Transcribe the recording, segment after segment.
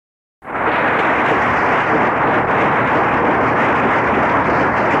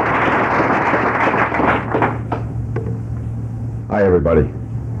Hi, everybody.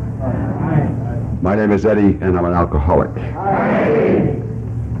 My name is Eddie, and I'm an alcoholic.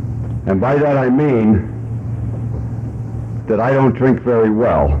 And by that I mean that I don't drink very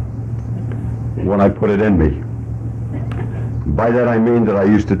well when I put it in me. By that I mean that I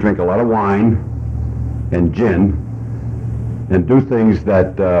used to drink a lot of wine and gin and do things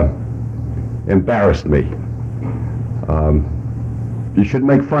that embarrassed me. You should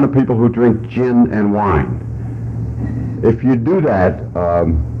make fun of people who drink gin and wine. If you do that,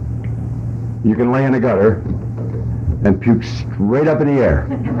 you can lay in the gutter and puke straight up in the air.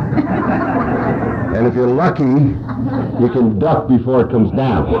 And if you're lucky, you can duck before it comes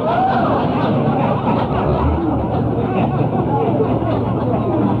down.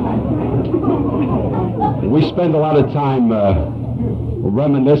 We spend a lot of time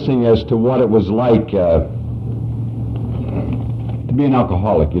reminiscing as to what it was like to be an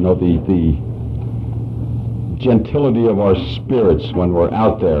alcoholic, you know, the gentility of our spirits when we're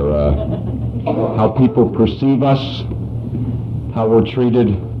out there, how people perceive us, how we're treated.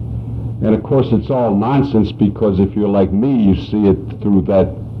 And of course it's all nonsense, because if you're like me, you see it through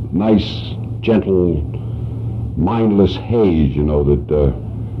that nice, gentle, mindless haze, you know, that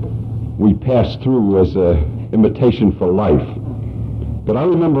we pass through as an imitation for life. But I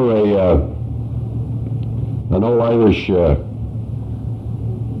remember an old Irish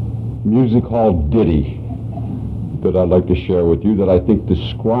music hall ditty that I'd like to share with you that I think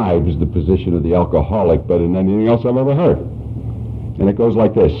describes the position of the alcoholic better than anything else I've ever heard. And it goes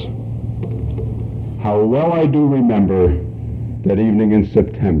like this. How well I do remember that evening in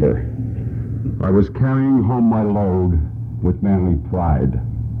September. I was carrying home my load with manly pride.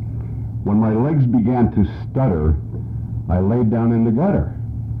 When my legs began to stutter, I laid down in the gutter,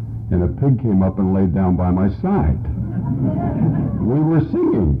 and a pig came up and laid down by my side. We were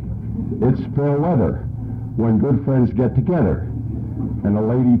singing, "It's Fair Weather, when good friends get together," and a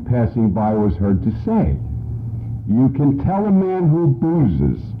lady passing by was heard to say, "You can tell a man who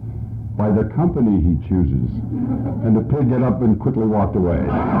boozes by the company he chooses." And the pig got up and quickly walked away.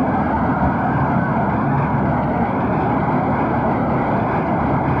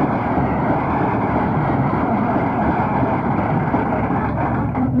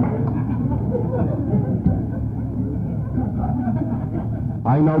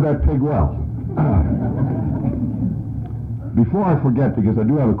 I know that pig well. Before I forget, because I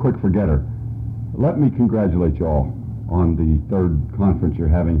do have a quick forgetter, let me congratulate you all on the third conference you're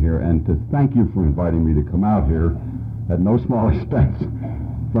having here, and to thank you for inviting me to come out here at no small expense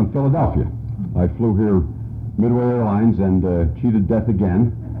from Philadelphia. I flew here Midway Airlines and cheated death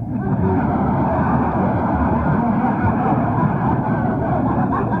again.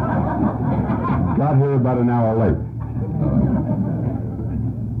 Got here about an hour late.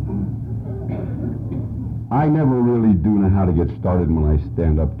 I never really do know how to get started when I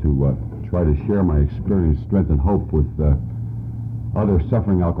stand up to try to share my experience, strength, and hope with other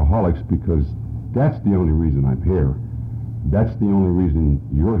suffering alcoholics, because that's the only reason I'm here. That's the only reason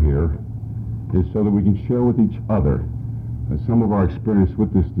you're here, is so that we can share with each other some of our experience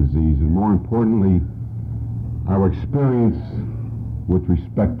with this disease, and more importantly, our experience with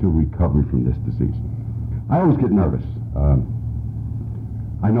respect to recovery from this disease. I always get nervous.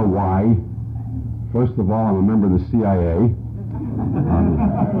 I know why. First of all, I'm a member of the CIA.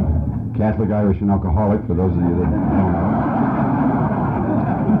 I'm Catholic, Irish, and alcoholic, for those of you that don't know.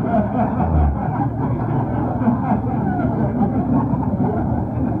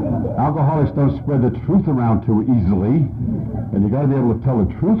 Alcoholics don't spread the truth around too easily, and you got to be able to tell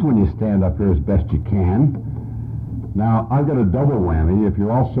the truth when you stand up here as best you can. Now, I've got a double whammy. If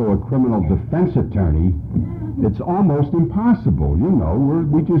you're also a criminal defense attorney, it's almost impossible. You know,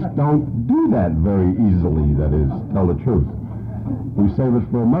 we just don't do that very easily, that is, tell the truth. We save it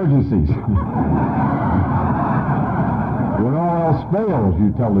for emergencies. When all else fails,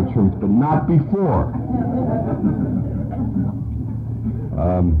 you tell the truth, but not before.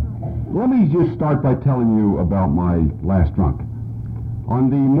 Let me just start by telling you about my last drunk. On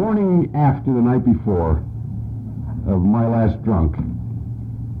the morning after the night before of my last drunk,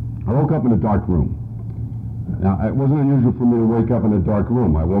 I woke up in a dark room. Now, it wasn't unusual for me to wake up in a dark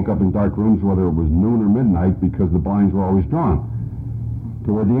room. I woke up in dark rooms whether it was noon or midnight, because the blinds were always drawn,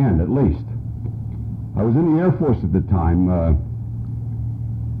 toward the end at least. I was in the Air Force at the time,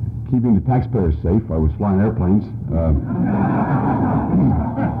 keeping the taxpayers safe. I was flying airplanes.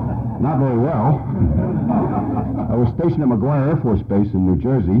 Not very well. I was stationed at McGuire Air Force Base in New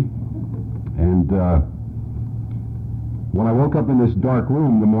Jersey, and when I woke up in this dark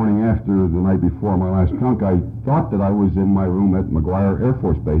room the morning after the night before my last drunk, I thought that I was in my room at McGuire Air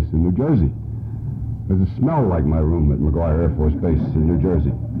Force Base in New Jersey. There's a smell like my room at McGuire Air Force Base in New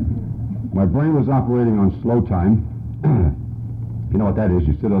Jersey. My brain was operating on slow time. You know what that is?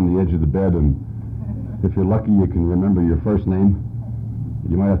 You sit on the edge of the bed, and if you're lucky, you can remember your first name.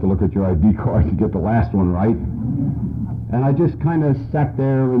 You might have to look at your ID card to get the last one right. And I just kind of sat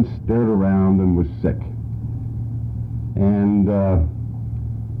there and stared around and was sick. And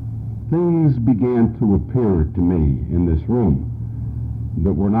things began to appear to me in this room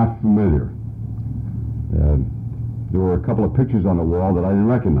that were not familiar. There were a couple of pictures on the wall that I didn't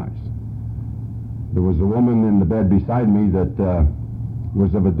recognize. There was a woman in the bed beside me that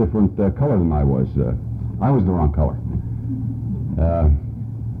was of a different color than I was. I was the wrong color.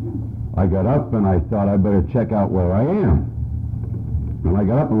 I got up and I thought I better check out where I am. And I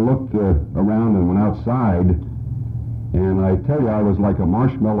got up and looked around and went outside, and I tell you, I was like a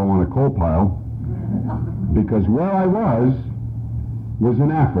marshmallow on a coal pile, because where I was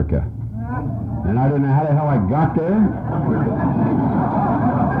in Africa. And I don't know how the hell I got there.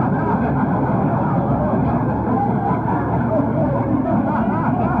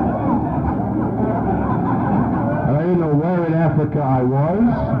 I didn't know where in Africa I was.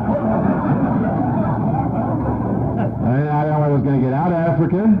 I didn't know how I was going to get out of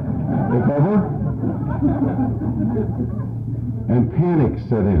Africa, if ever. And panic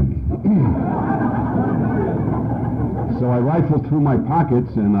set in. So I rifled through my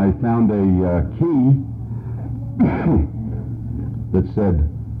pockets and I found a key that said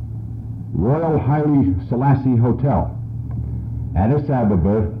Royal Haile Selassie Hotel, Addis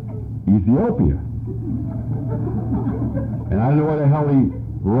Ababa, Ethiopia. And I don't know where the hell the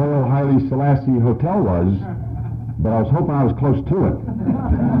Royal Haile Selassie Hotel was, but I was hoping I was close to it.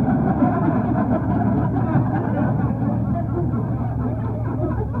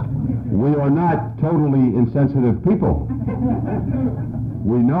 We are not totally insensitive people.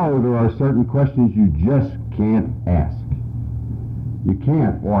 We know there are certain questions you just can't ask. You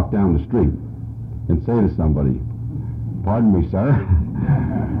can't walk down the street and say to somebody, "Pardon me, sir,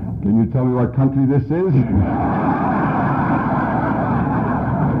 can you tell me what country this is?"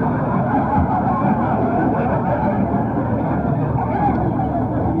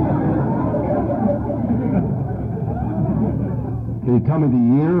 Can you tell me the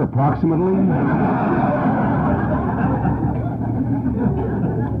year, approximately?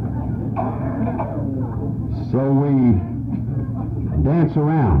 So we dance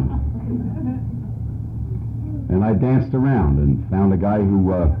around. And I danced around and found a guy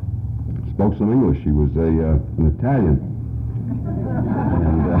who spoke some English. He was an Italian.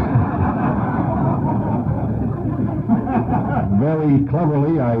 And very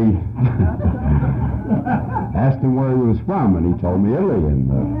cleverly, I asked him where he was from, and he told me Italy. And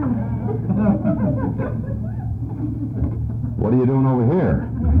what are you doing over here?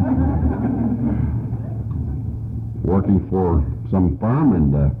 Working for some firm,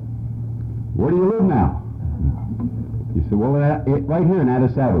 and where do you live now? He said, well, right here in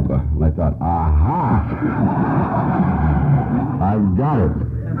Addis Ababa. And I thought, aha, I've got it.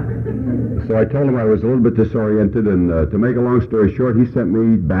 So I told him I was a little bit disoriented, and to make a long story short, he sent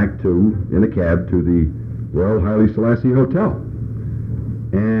me back in a cab to the Royal Haile Selassie Hotel.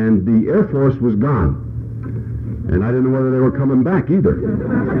 And the Air Force was gone. And I didn't know whether they were coming back either.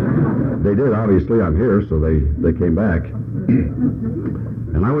 They did, obviously. I'm here, so they came back.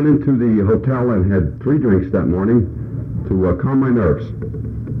 And I went into the hotel and had 3 drinks that morning to calm my nerves.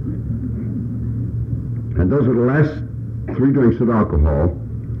 And those were the last 3 drinks of alcohol,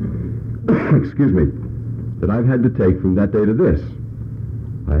 excuse me, that I've had to take from that day to this.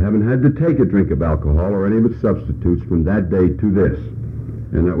 I haven't had to take a drink of alcohol or any of its substitutes from that day to this.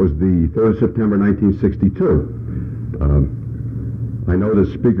 And that was the 3rd of September, 1962. I know the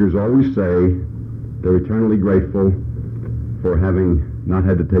speakers always say they're eternally grateful for having not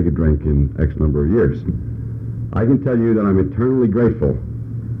had to take a drink in X number of years. I can tell you that I'm eternally grateful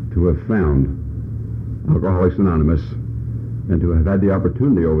to have found Alcoholics Anonymous and to have had the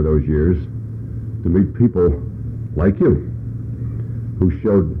opportunity over those years to meet people like you, who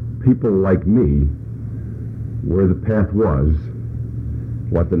showed people like me where the path was,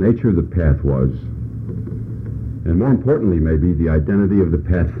 what the nature of the path was, and more importantly, maybe, the identity of the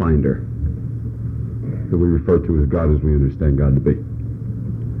Pathfinder that we refer to as God as we understand God to be.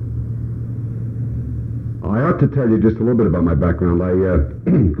 I ought to tell you just a little bit about my background. I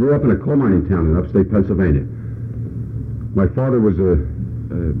grew up in a coal mining town in upstate Pennsylvania. My father was a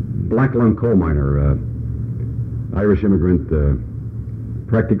black lung coal miner, Irish immigrant,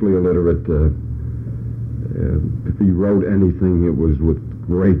 practically illiterate. If he wrote anything, it was with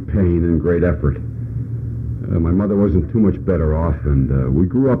great pain and great effort. My mother wasn't too much better off, and we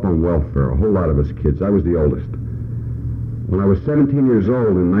grew up on welfare, a whole lot of us kids. I was the oldest. When I was 17 years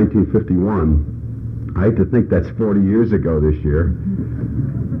old in 1951, I hate to think that's 40 years ago this year,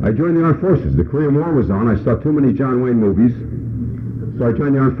 I joined the Armed Forces. The Korean War was on. I saw too many John Wayne movies, so I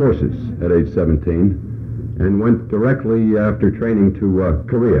joined the Armed Forces at age 17 and went directly after training to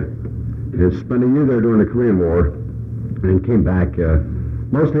Korea and spent a year there during the Korean War and came back.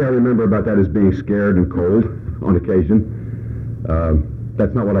 Mostly I remember about that as being scared and cold on occasion.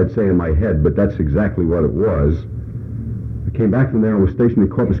 That's not what I'd say in my head, but that's exactly what it was. I came back from there and was stationed in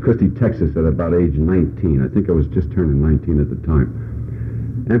Corpus Christi, Texas at about age 19. I think I was just turning 19 at the time.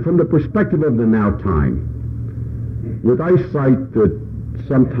 And from the perspective of the now time, with eyesight that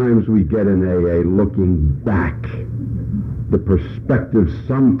sometimes we get in AA looking back, the perspective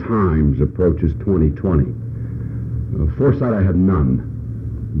sometimes approaches 20/20. Foresight I have none.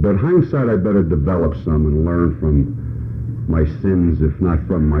 But hindsight, I better develop some and learn from my sins, if not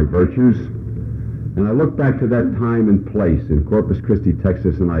from my virtues. And I look back to that time and place in Corpus Christi,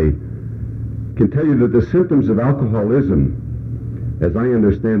 Texas, and I can tell you that the symptoms of alcoholism, as I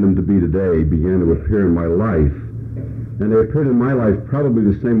understand them to be today, began to appear in my life. And they appeared in my life probably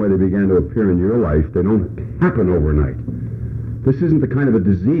the same way they began to appear in your life. They don't happen overnight. This isn't the kind of a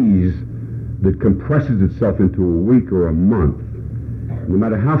disease that compresses itself into a week or a month. No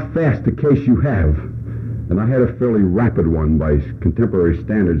matter how fast a case you have, and I had a fairly rapid one by contemporary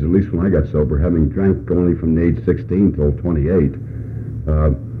standards, at least when I got sober, having drank only from the age 16 till 28.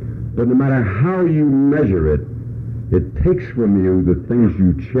 But no matter how you measure it, it takes from you the things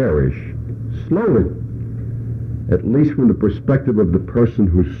you cherish slowly. At least from the perspective of the person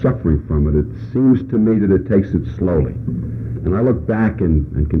who's suffering from it, it seems to me that it takes it slowly. And I look back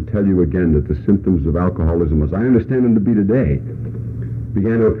and can tell you again that the symptoms of alcoholism, as I understand them to be today,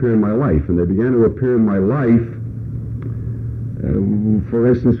 began to appear in my life. And they began to appear in my life, for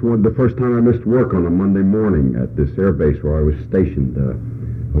instance, the first time I missed work on a Monday morning at this air base where I was stationed. I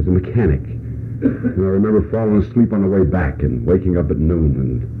was a mechanic. And I remember falling asleep on the way back and waking up at noon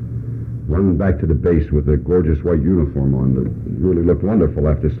and running back to the base with a gorgeous white uniform on that really looked wonderful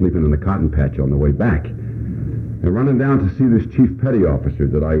after sleeping in the cotton patch on the way back. And running down to see this chief petty officer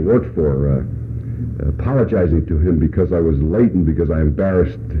that I worked for, apologizing to him because I was late and because I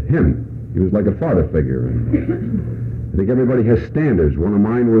embarrassed him. He was like a father figure. I think everybody has standards. One of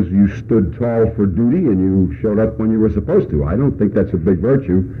mine was you stood tall for duty and you showed up when you were supposed to. I don't think that's a big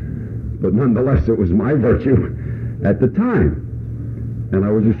virtue, but nonetheless it was my virtue at the time. And I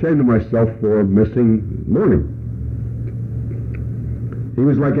was ashamed of myself for missing morning. He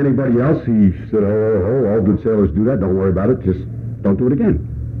was like anybody else. He said, oh, all good sailors do that. Don't worry about it. Just don't do it again.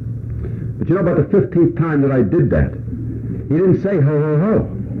 But you know, about the 15th time that I did that, he didn't say ho, ho, ho.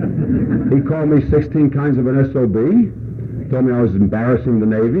 He called me 16 kinds of an SOB, told me I was embarrassing the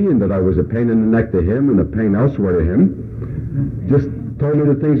Navy and that I was a pain in the neck to him and a pain elsewhere to him. Just told me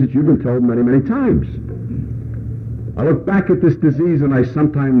the things that you've been told many, many times. I look back at this disease and I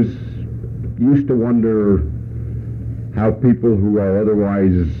sometimes used to wonder how people who are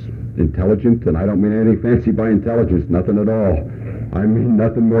otherwise intelligent, and I don't mean anything fancy by intelligence, nothing at all. I mean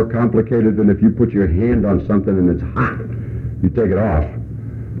nothing more complicated than if you put your hand on something and it's hot, you take it off.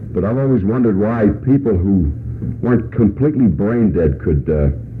 But I've always wondered why people who weren't completely brain dead could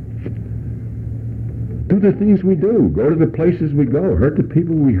do the things we do, go to the places we go, hurt the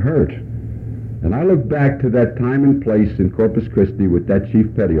people we hurt. And I look back to that time and place in Corpus Christi with that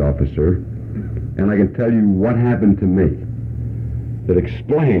chief petty officer, and I can tell you what happened to me that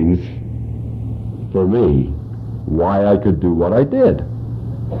explains for me why I could do what I did.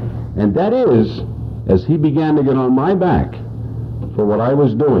 And that is, as he began to get on my back for what I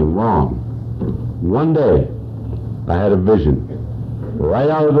was doing wrong, one day I had a vision. Right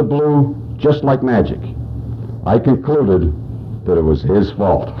out of the blue, just like magic, I concluded that it was his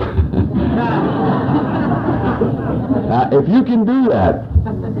fault. Now, if you can do that,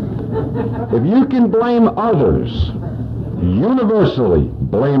 if you can blame others, universally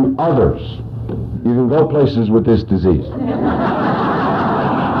blame others, you can go places with this disease.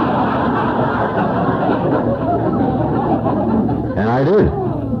 And I did.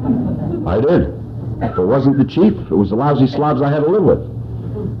 If it wasn't the chief, it was the lousy slobs I had to live with.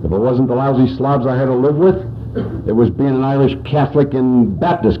 If it wasn't the lousy slobs I had to live with, it was being an Irish Catholic in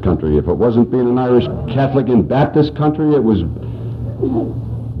Baptist country. If it wasn't being an Irish Catholic in Baptist country, it was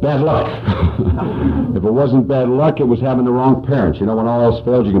bad luck. If it wasn't bad luck, it was having the wrong parents. You know, when all else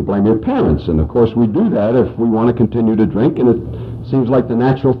fails, you can blame your parents. And, of course, we do that if we want to continue to drink, and it seems like the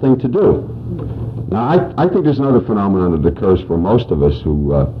natural thing to do. Now, I think there's another phenomenon that occurs for most of us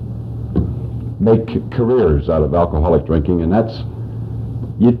who make careers out of alcoholic drinking, and that's,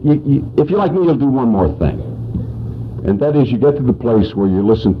 if you're like me, you'll do one more thing. And that is, you get to the place where you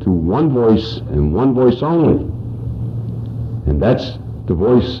listen to one voice and one voice only. And that's the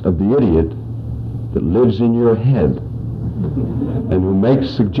voice of the idiot that lives in your head and who makes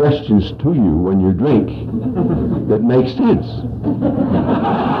suggestions to you when you drink that make sense.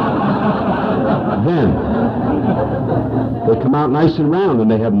 Then they come out nice and round and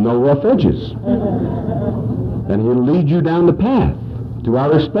they have no rough edges. And he'll lead you down the path to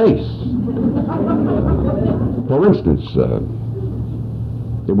outer space. For instance,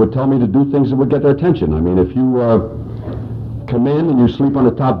 it would tell me to do things that would get their attention. I mean, if you come in and you sleep on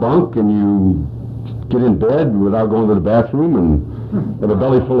the top bunk and you get in bed without going to the bathroom and have a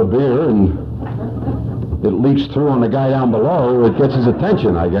belly full of beer and it leaks through on the guy down below, it gets his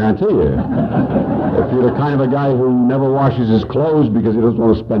attention, I guarantee you. If you're the kind of a guy who never washes his clothes because he doesn't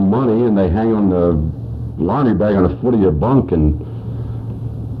want to spend money and they hang on the laundry bag on the foot of your bunk and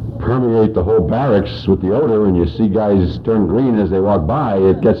permeate the whole barracks with the odor, and you see guys turn green as they walk by,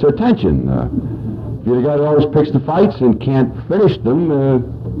 it gets their attention. If you're the guy that always picks the fights and can't finish them,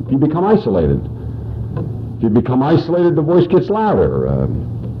 you become isolated. If you become isolated, the voice gets louder.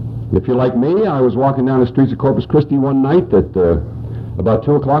 If you're like me, I was walking down the streets of Corpus Christi one night at about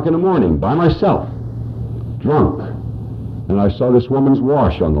 2 o'clock in the morning by myself, drunk, and I saw this woman's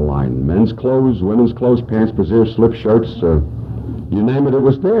wash on the line. Men's clothes, women's clothes, pants, brassiere, slip shirts, you name it, it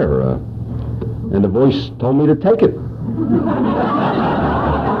was there. And the voice told me to take it.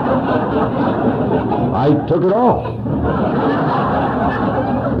 I took it all.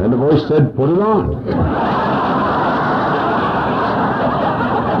 And the voice said, put it on.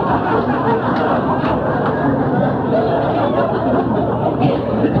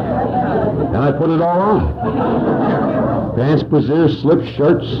 And I put it all on. Pants, brassiere, slip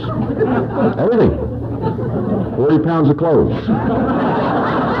shirts, everything. 40 pounds of clothes.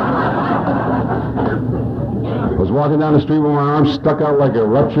 I was walking down the street with my arms stuck out like a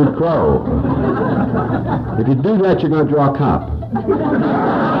ruptured crow. If you do that, you're going to draw a cop.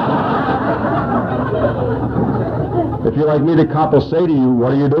 If you're like me, the cop will say to you,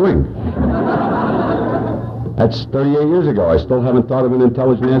 what are you doing? That's 38 years ago. I still haven't thought of an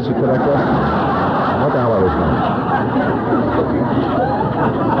intelligent answer to that question. What the hell I was doing?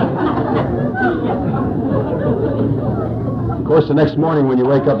 Of course, the next morning when you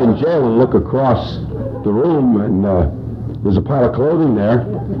wake up in jail and look across the room and there's a pile of clothing there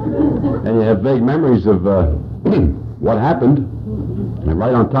and you have vague memories of what happened, and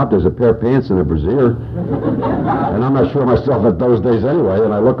right on top there's a pair of pants and a brassiere, and I'm not sure myself at those days anyway,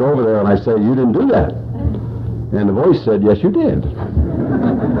 and I look over there and I say, you didn't do that. And the voice said, yes, you did.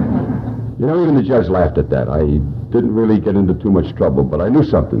 You know, even the judge laughed at that. I didn't really get into too much trouble, but I knew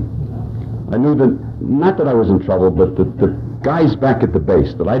something. I knew that, not that I was in trouble, but that the guys back at the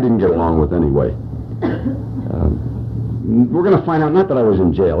base that I didn't get along with anyway, we're going to find out, not that I was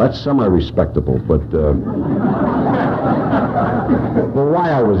in jail, that's semi-respectable, but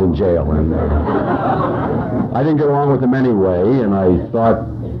why I was in jail. And I didn't get along with them anyway, and I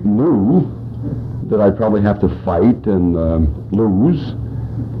knew that I'd probably have to fight and lose.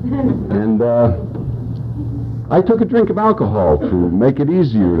 And I took a drink of alcohol to make it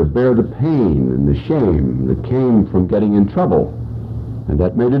easier to bear the pain and the shame that came from getting in trouble. And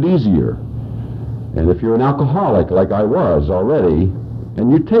that made it easier. And if you're an alcoholic, like I was already, and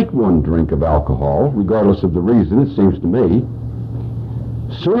you take one drink of alcohol, regardless of the reason, it seems to me,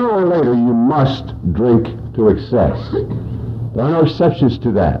 sooner or later you must drink to excess. There are no exceptions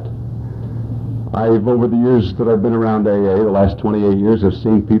to that. Over the years that I've been around AA, the last 28 years, I've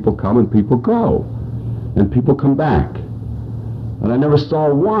seen people come and people go. And people come back. And I never saw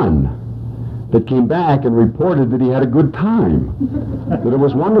one that came back and reported that he had a good time, that it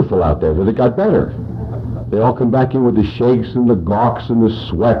was wonderful out there, that it got better. They all come back in with the shakes and the gawks and the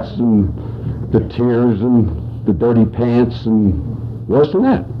sweats and the tears and the dirty pants and worse than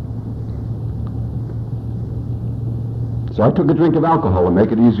that. So I took a drink of alcohol to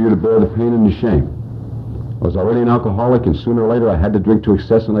make it easier to bear the pain and the shame. I was already an alcoholic, and sooner or later I had to drink to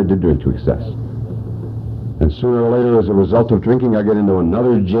excess, and I did drink to excess. And sooner or later, as a result of drinking, I get into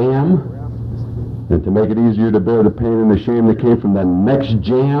another jam. And to make it easier to bear the pain and the shame that came from that next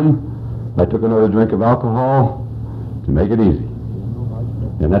jam, I took another drink of alcohol to make it easy.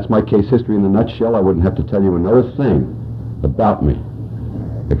 And that's my case history in a nutshell. I wouldn't have to tell you another thing about me,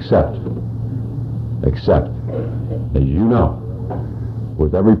 except, as you know,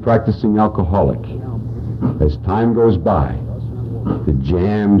 with every practicing alcoholic, as time goes by, the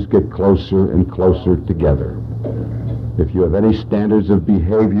jams get closer and closer together. If you have any standards of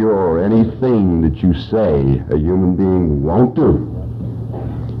behavior or anything that you say a human being won't do,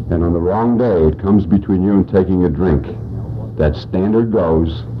 and on the wrong day it comes between you and taking a drink, that standard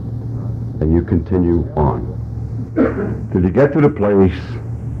goes and you continue on. Till you get to the place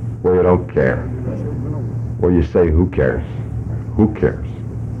where you don't care, where you say, who cares? Who cares?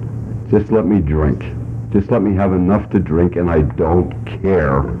 Just let me drink. Just let me have enough to drink, and I don't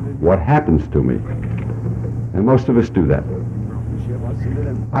care what happens to me. And most of us do that.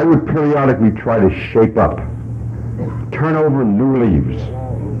 I would periodically try to shape up, turn over new leaves.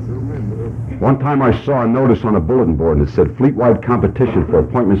 One time I saw a notice on a bulletin board that said fleet-wide competition for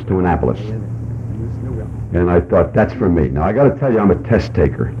appointments to Annapolis. And I thought, that's for me. Now, I got to tell you, I'm a test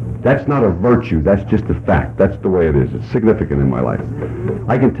taker. That's not a virtue, that's just a fact. That's the way it is. It's significant in my life.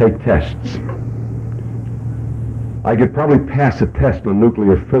 I can take tests. I could probably pass a test on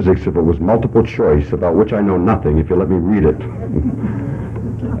nuclear physics if it was multiple choice, about which I know nothing, if you let me read it.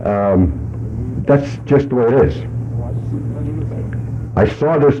 That's just the way it is. I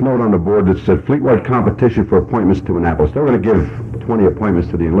saw this note on the board that said fleet-wide competition for appointments to Annapolis. They were going to give 20 appointments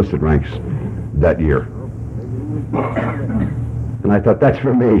to the enlisted ranks that year. And I thought, that's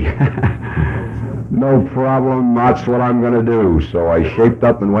for me. No problem, that's what I'm going to do. So I shaped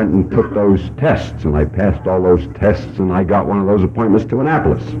up and went and took those tests, and I passed all those tests, and I got one of those appointments to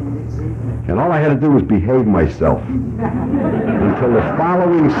Annapolis. And all I had to do was behave myself until the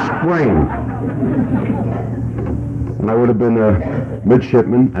following spring. And I would have been a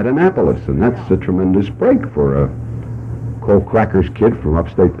midshipman at Annapolis, and that's a tremendous break for a coal crackers kid from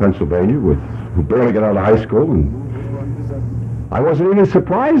upstate Pennsylvania who barely got out of high school. And I wasn't even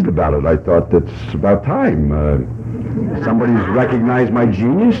surprised about it. I thought, that's about time. Somebody's recognized my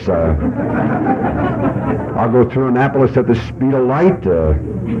genius. I'll go through Annapolis at the speed of light.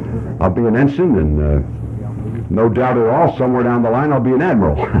 I'll be an ensign, and no doubt at all, somewhere down the line, I'll be an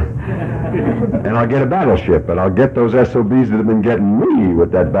admiral. And I'll get a battleship, and I'll get those SOBs that have been getting me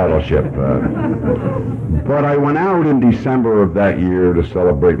with that battleship. But I went out in December of that year to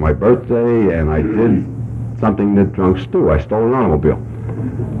celebrate my birthday, and I did something that drunks do. I stole an automobile.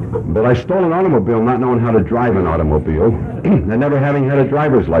 But I stole an automobile not knowing how to drive an automobile, and never having had a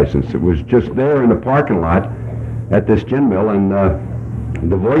driver's license. It was just there in the parking lot at this gin mill, and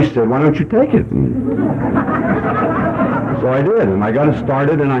the voice said, why don't you take it? And so I did, and I got it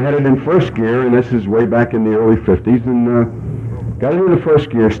started, and I had it in first gear, and this is way back in the early 50s, and got it in the first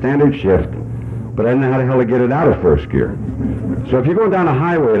gear, standard shift, but I didn't know how the hell to get it out of first gear. So if you're going down a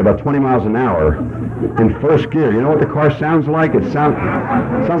highway at about 20 miles an hour in first gear, you know what the car sounds like? It sounds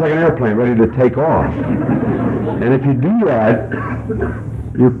like an airplane ready to take off. And if you do that,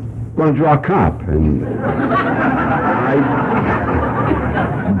 you're going to draw a cop. And I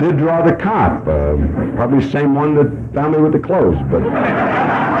did draw the cop, probably the same one that found me with the clothes, but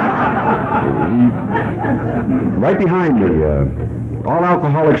right behind me. All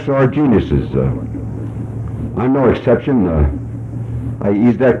alcoholics are geniuses. I'm no exception. I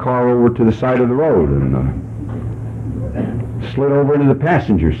eased that car over to the side of the road and slid over into the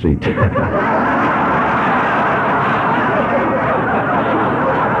passenger seat.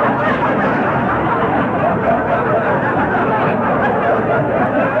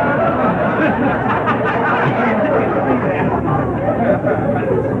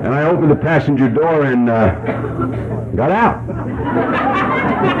 And I opened the passenger door and got out.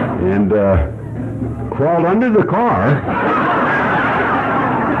 And crawled under the car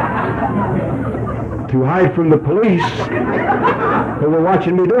to hide from the police who were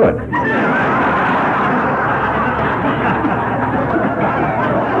watching me do it.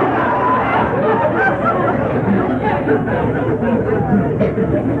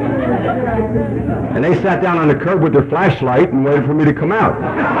 And they sat down on the curb with their flashlight and waited for me to come out.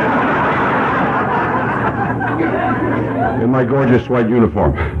 In my gorgeous white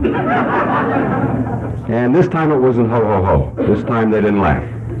uniform. And this time it wasn't ho ho ho. This time they didn't laugh.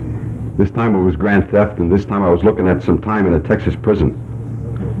 This time it was grand theft, and this time I was looking at some time in a Texas prison.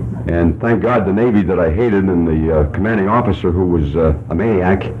 And thank God the Navy that I hated and the commanding officer who was a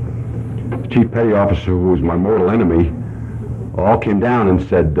maniac, the chief petty officer who was my mortal enemy, all came down and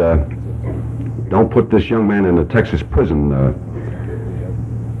said, don't put this young man in a Texas prison.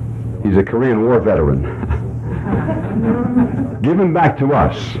 He's a Korean War veteran. Give him back to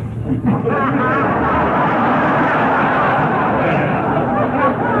us.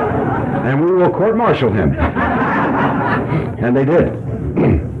 And we will court-martial him. And they did.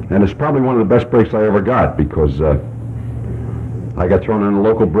 And it's probably one of the best breaks I ever got, because I got thrown in a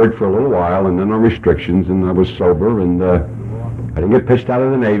local brig for a little while, and then on restrictions, and I was sober, and I didn't get pitched out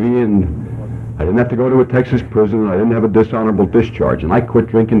of the Navy, and I didn't have to go to a Texas prison. I didn't have a dishonorable discharge. And I quit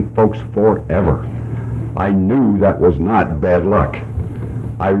drinking, folks, forever. I knew that was not bad luck.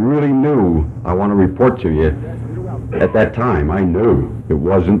 I really knew, I want to report to you, at that time, I knew it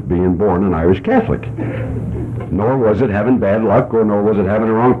wasn't being born an Irish Catholic. Nor was it having bad luck, or nor was it having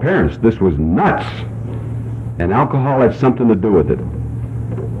the wrong parents. This was nuts. And alcohol had something to do with it.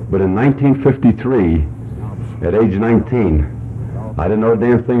 But in 1953, at age 19, I didn't know a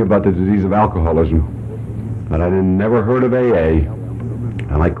damn thing about the disease of alcoholism. And I never heard of AA.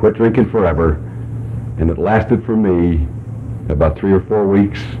 And I quit drinking forever. And it lasted for me about 3 or 4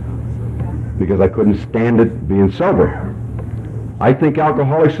 weeks because I couldn't stand it being sober. I think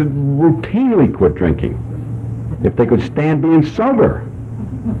alcoholics should routinely quit drinking if they could stand being sober.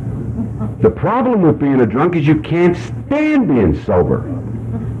 The problem with being a drunk is you can't stand being sober.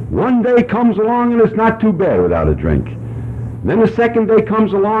 One day comes along and it's not too bad without a drink. Then the second day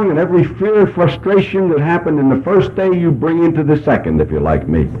comes along and every fear and frustration that happened in the first day you bring into the second, if you're like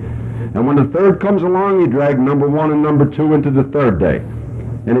me. And when the third comes along, you drag number 1 and number 2 into the third day.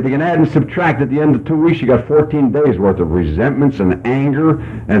 And if you can add and subtract at the end of 2 weeks, you got 14 days worth of resentments and anger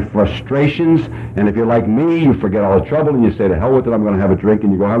and frustrations. And if you're like me, you forget all the trouble and you say, to hell with it, I'm going to have a drink,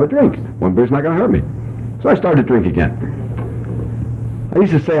 and you go have a drink. One beer's not going to hurt me. So I started to drink again. I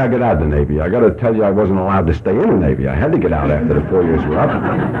used to say I got out of the Navy. I got to tell you, I wasn't allowed to stay in the Navy. I had to get out after the 4 years were up.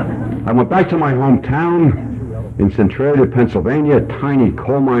 I went back to my hometown in Centralia, Pennsylvania, a tiny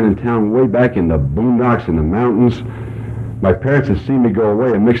coal mine in town way back in the boondocks in the mountains. My parents had seen me go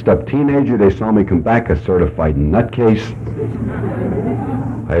away, a mixed-up teenager. They saw me come back, a certified nutcase.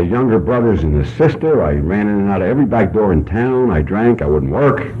 I had younger brothers and a sister. I ran in and out of every back door in town. I drank. I wouldn't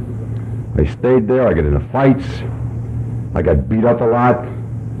work. I stayed there. I got into fights. I got beat up a lot.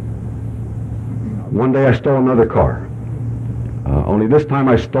 One day I stole another car. Only this time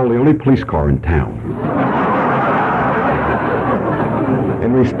I stole the only police car in town.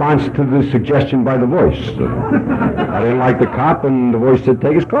 In response to the suggestion by the voice. I didn't like the cop, and the voice said,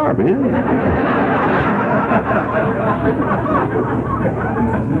 take his car, man.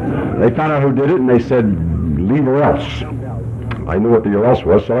 They found out who did it, and they said, leave or else. I knew what the or else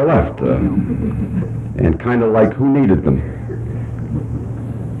was, so I left. And kind of like, who needed them?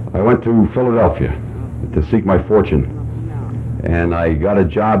 I went to Philadelphia to seek my fortune. And I got a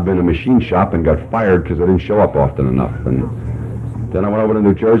job in a machine shop and got fired because I didn't show up often enough. And then I went over to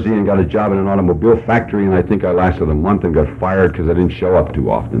New Jersey and got a job in an automobile factory, and I think I lasted a month and got fired because I didn't show up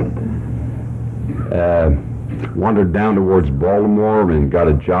too often. Wandered down towards Baltimore and got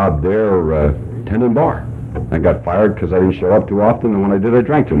a job there, tending bar. I got fired because I didn't show up too often, and when I did, I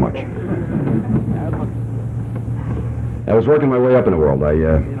drank too much. I was working my way up in the world. I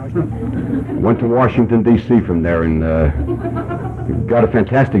went to Washington, D.C. from there and got a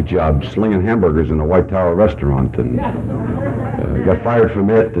fantastic job slinging hamburgers in a White Tower restaurant, and got fired from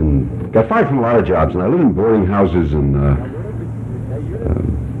it, and got fired from a lot of jobs. And I lived in boarding houses, and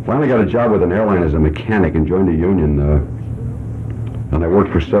finally got a job with an airline as a mechanic and joined the union. And I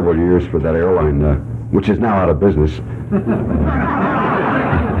worked for several years for that airline, which is now out of business.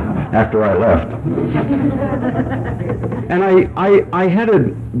 After I left. And I had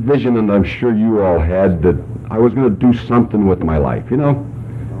a vision, and I'm sure you all had, that I was going to do something with my life. You know,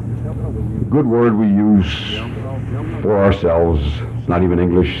 good word we use for ourselves. It's not even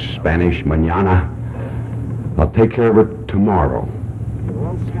English, Spanish, mañana. I'll take care of it tomorrow.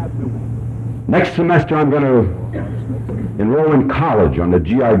 Next semester I'm going to enroll in college on the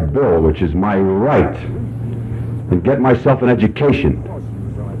GI Bill, which is my right, and get myself an education.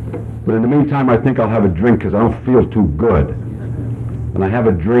 But in the meantime, I think I'll have a drink because I don't feel too good. And I have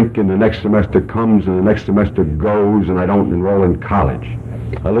a drink, and the next semester comes, and the next semester goes, and I don't enroll in college.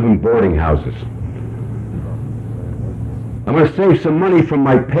 I live in boarding houses. I'm going to save some money from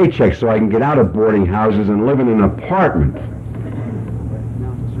my paycheck so I can get out of boarding houses and live in an apartment.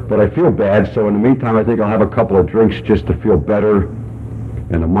 But I feel bad, so in the meantime, I think I'll have a couple of drinks just to feel better.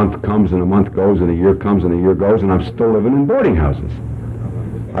 And a month comes, and a month goes, and a year comes, and a year goes, and I'm still living in boarding houses.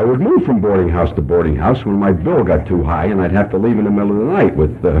 I would move from boarding house to boarding house when my bill got too high, and I'd have to leave in the middle of the night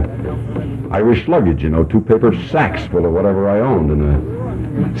with Irish luggage, you know, 2 paper sacks full of whatever I owned and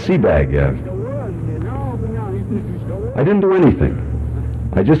a sea bag. I didn't do anything.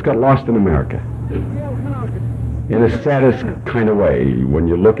 I just got lost in America. In the saddest kind of way, when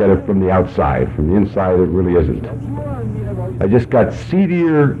you look at it from the outside. From the inside, it really isn't. I just got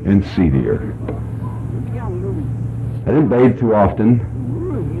seedier and seedier. I didn't bathe too often.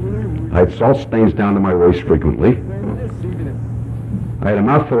 I had salt stains down to my waist frequently. I had a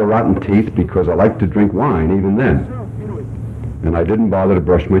mouthful of rotten teeth because I liked to drink wine even then. And I didn't bother to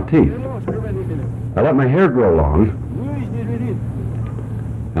brush my teeth. I let my hair grow long,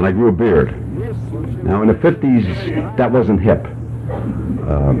 and I grew a beard. Now, in the 50s, that wasn't hip.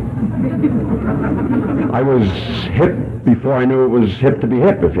 I was hip before I knew it was hip to be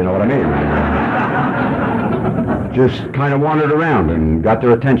hip, if you know what I mean. Just kind of wandered around and got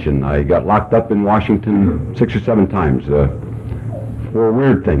their attention. I got locked up in Washington 6 or 7 times for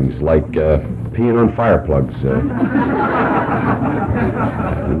weird things like peeing on fire plugs.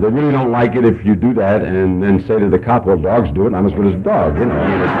 They really don't like it if you do that and then say to the cop, well, dogs do it, I'm as good as a dog. You know, I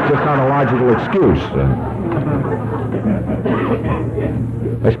mean, it's just not a logical excuse.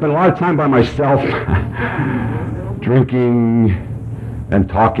 I spent a lot of time by myself drinking and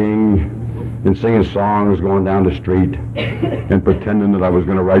talking and singing songs, going down the street and pretending that I was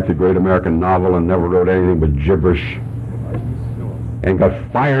going to write the great American novel and never wrote anything but gibberish, and got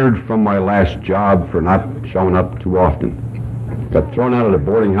fired from my last job for not showing up too often. Got thrown out of the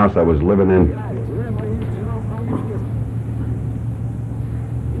boarding house I was living in.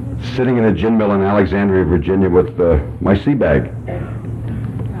 Sitting in a gin mill in Alexandria, Virginia with my sea bag.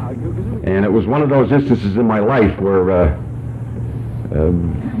 And it was one of those instances in my life where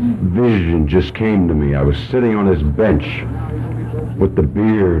vision just came to me. I was sitting on this bench with the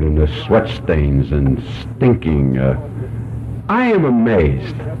beard and the sweat stains and stinking. I am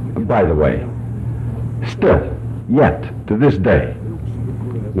amazed, by the way, still, yet, to this day,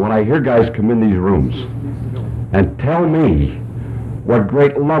 when I hear guys come in these rooms and tell me what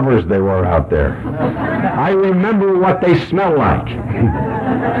great lovers they were out there. I remember what they smell like.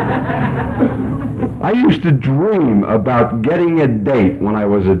 I used to dream about getting a date when I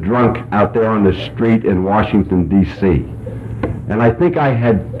was a drunk out there on the street in Washington, D.C. And I think I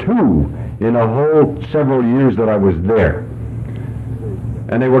had 2 in a whole several years that I was there.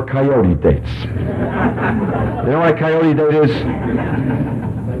 And they were coyote dates. You know what a coyote date is?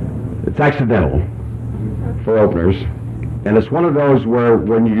 It's accidental, for openers. And it's one of those where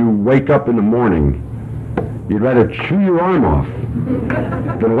when you wake up in the morning, you'd rather chew your arm off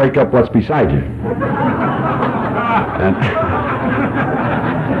than wake up what's beside you. And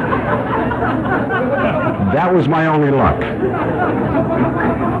that was my only luck.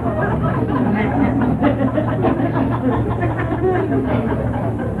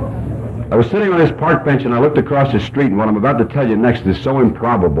 I was sitting on this park bench and I looked across the street, and what I'm about to tell you next is so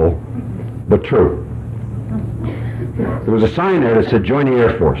improbable, but true. There was a sign there that said, "Join the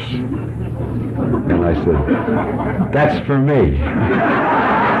Air Force." And I said, "That's for me."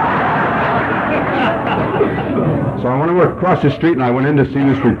 So I went across the street and I went in to see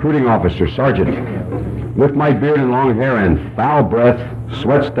this recruiting officer, sergeant, with my beard and long hair and foul breath,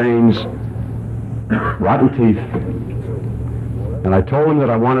 sweat stains, rotten teeth. And I told him that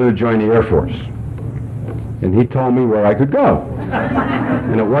I wanted to join the Air Force. And he told me where I could go.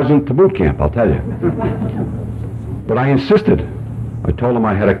 And it wasn't to boot camp, I'll tell you. But I insisted. I told him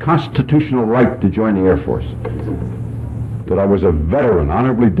I had a constitutional right to join the Air Force, that I was a veteran,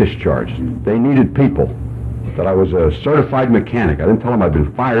 honorably discharged. They needed people, that I was a certified mechanic. I didn't tell him I'd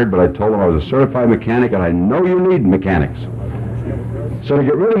been fired, but I told him I was a certified mechanic, and I know you need mechanics. So to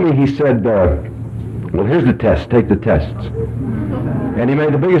get rid of me, he said, well, here's the test. Take the tests. And he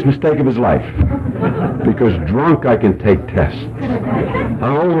made the biggest mistake of his life. Because drunk, I can take tests.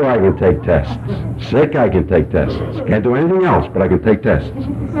 Hungover, I can take tests. Sick, I can take tests. Can't do anything else, but I can take tests.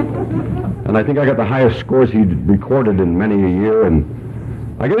 And I think I got the highest scores he'd recorded in many a year, and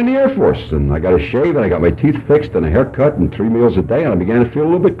I got in the Air Force, and I got a shave, and I got my teeth fixed, and a haircut, and 3 meals a day, and I began to feel a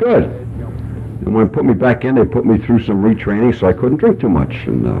little bit good. And when they put me back in, they put me through some retraining so I couldn't drink too much.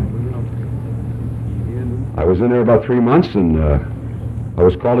 And I was in there about 3 months, and I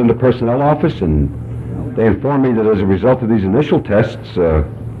was called into the personnel office, and they informed me that as a result of these initial tests,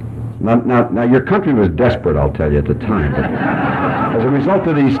 now your country was desperate, I'll tell you, at the time. But as a result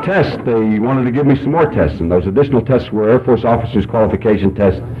of these tests, they wanted to give me some more tests, and those additional tests were Air Force Officers Qualification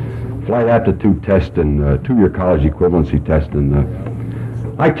Test, Flight Aptitude Test, and 2-year college equivalency test. And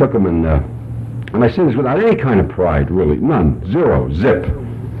I took them, and I say this without any kind of pride, really, none, zero, zip.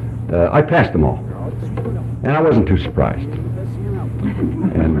 I passed them all, and I wasn't too surprised.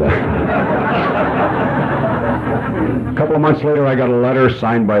 And a couple of months later, I got a letter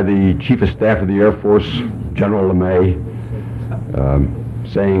signed by the Chief of Staff of the Air Force, General LeMay,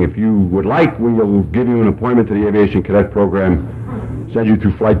 saying, if you would like, we will give you an appointment to the Aviation Cadet Program, send you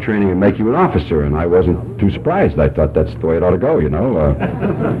through flight training, and make you an officer. And I wasn't too surprised. I thought that's the way it ought to go, you know.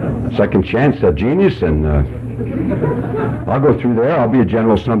 Second chance at genius, and I'll go through there. I'll be a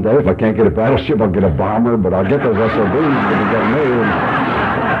general someday. If I can't get a battleship, I'll get a bomber, but I'll get those SOBs.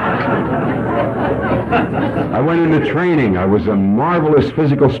 I went into training. I was a marvelous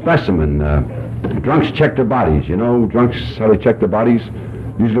physical specimen. Drunks check their bodies. You know, drunks, how they check their bodies?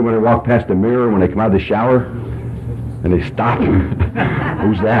 Usually when they walk past the mirror, when they come out of the shower, and they stop.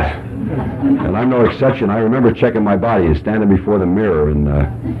 Who's that? And I'm no exception. I remember checking my body and standing before the mirror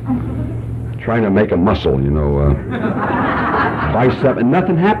and trying to make a muscle, you know, bicep, and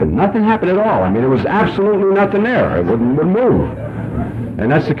nothing happened. Nothing happened at all. I mean, there was absolutely nothing there. It wouldn't move.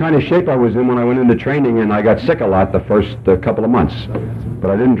 And that's the kind of shape I was in when I went into training, and I got sick a lot the first couple of months. But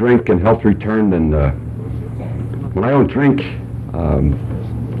I didn't drink, and health returned, and when I don't drink,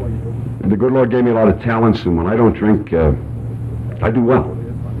 the good Lord gave me a lot of talents, and when I don't drink, I do well.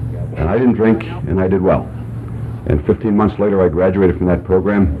 And I didn't drink, and I did well. And 15 months later, I graduated from that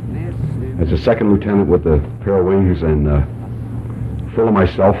program as a second lieutenant with the pair of wings, and full of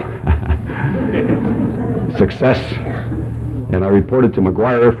myself. Success. And I reported to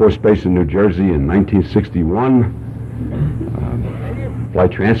McGuire Air Force Base in New Jersey in 1961.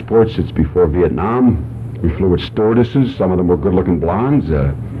 Flight transports, it's before Vietnam. We flew with stewardesses. Some of them were good-looking blondes.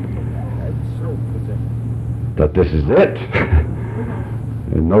 But this is it.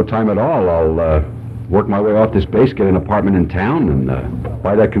 In no time at all, I'll work my way off this base, get an apartment in town, and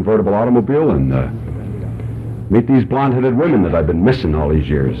buy that convertible automobile, and meet these blonde-headed women that I've been missing all these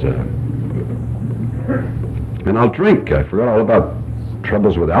years. And I'll drink. I forgot all about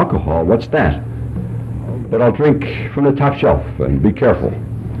troubles with alcohol. What's that? But I'll drink from the top shelf, and be careful.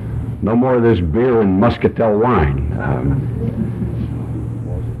 No more of this beer and muscatel wine.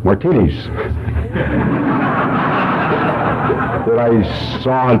 Martinis. That I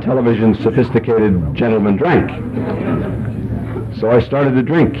saw on television sophisticated gentlemen drank. So I started to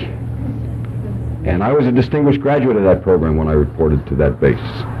drink. And I was a distinguished graduate of that program when I reported to that base.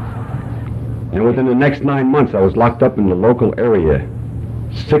 And within the next 9 months, I was locked up in the local area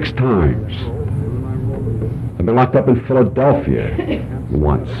 6 times. I've been locked up in Philadelphia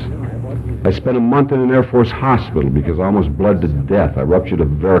once. I spent a month in an Air Force hospital because I almost bled to death. I ruptured a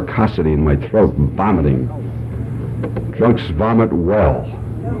varicosity in my throat and vomiting. Drunks vomit well.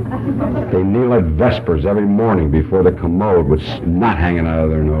 They kneel at vespers every morning before the commode with snot hanging out of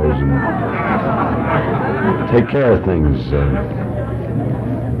their nose and take care of things.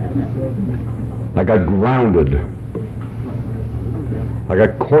 I got grounded. I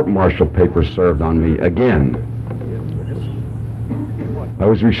got court-martial papers served on me again. I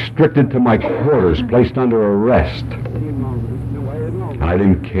was restricted to my quarters, placed under arrest. And I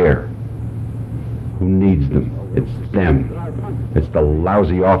didn't care. Who needs them? It's them. It's the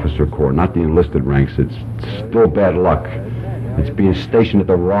lousy officer corps, not the enlisted ranks. It's still bad luck. It's being stationed at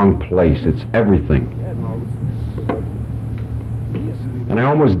the wrong place. It's everything. And I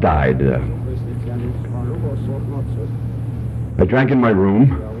almost died. I drank in my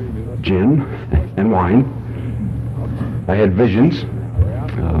room, gin and wine. I had visions.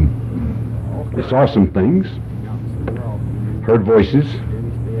 I saw some things. Heard voices.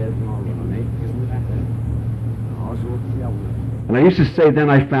 And I used to say then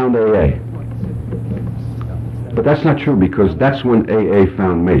I found AA. But that's not true, because that's when AA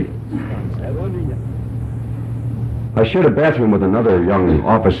found me. I shared a bathroom with another young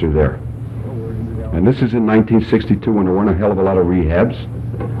officer there. And this is in 1962 when there weren't a hell of a lot of rehabs.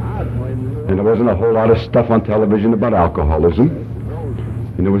 And there wasn't a whole lot of stuff on television about alcoholism.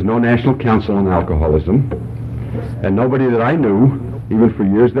 And there was no National Council on Alcoholism. And nobody that I knew, even for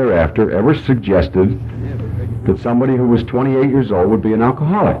years thereafter, ever suggested that somebody who was 28 years old would be an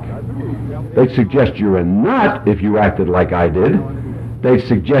alcoholic. They'd suggest you're a nut if you acted like I did. They'd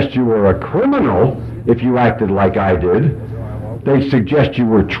suggest you were a criminal if you acted like I did. They'd suggest you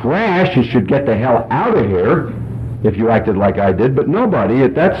were trash and should get the hell out of here if you acted like I did. But nobody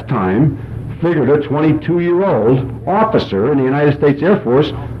at that time figured a 22-year-old officer in the United States Air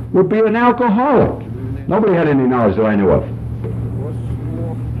Force would be an alcoholic. Nobody had any knowledge that I knew of.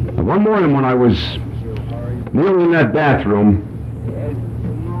 And one morning when I was kneeling in that bathroom,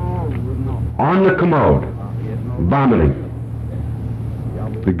 on the commode, vomiting,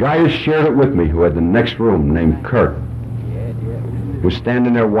 the guy who shared it with me, who had the next room, named Kurt, was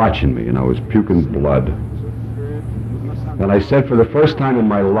standing there watching me, and I was puking blood. And I said, for the first time in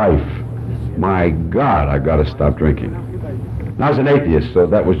my life, my God, I've got to stop drinking. And I was an atheist, so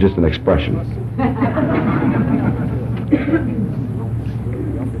that was just an expression.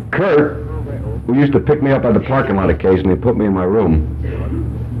 Kurt, who used to pick me up at the parking lot occasionally and put me in my room,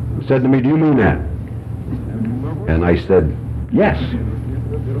 said to me, do you mean that? And I said, yes.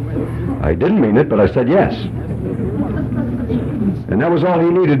 I didn't mean it, but I said yes. And that was all he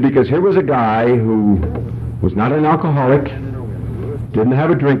needed, because here was a guy who was not an alcoholic, didn't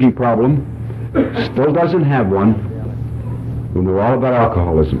have a drinking problem, still doesn't have one, who knew all about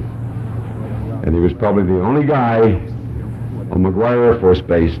alcoholism. And he was probably the only guy on McGuire Air Force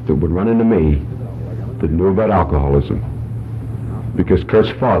Base that would run into me that knew about alcoholism. Because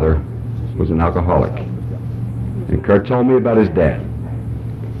Kurt's father was an alcoholic. And Kurt told me about his dad.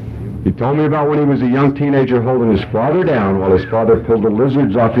 He told me about when he was a young teenager holding his father down while his father pulled the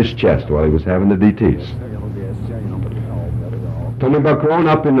lizards off his chest while he was having the DTs. Told me about growing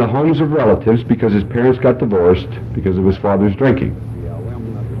up in the homes of relatives because his parents got divorced because of his father's drinking.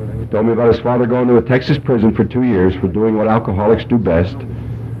 He told me about his father going to a Texas prison for 2 years for doing what alcoholics do best,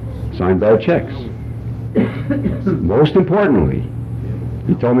 sign bad checks. Most importantly,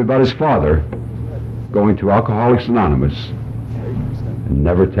 he told me about his father going to Alcoholics Anonymous and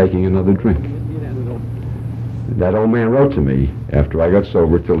never taking another drink. That old man wrote to me after I got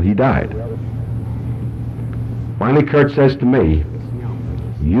sober till he died. Finally, Kurt says to me,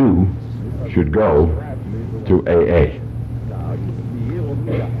 "You should go to AA."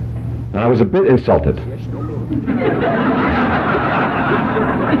 And I was a bit insulted.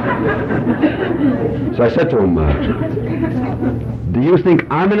 So I said to him, "Do you think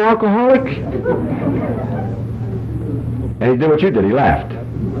I'm an alcoholic?" And he did what you did. He laughed.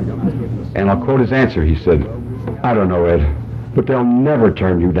 And I'll quote his answer. He said, "I don't know, Ed, but they'll never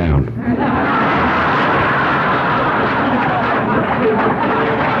turn you down."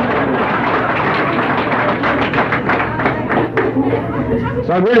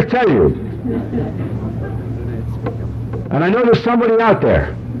 So I'm here to tell you, and I know there's somebody out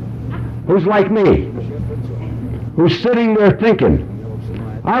there who's like me, who's sitting there thinking,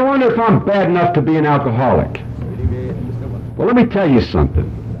 "I wonder if I'm bad enough to be an alcoholic." Well, let me tell you something.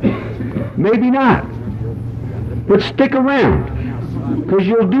 Maybe not. But stick around, because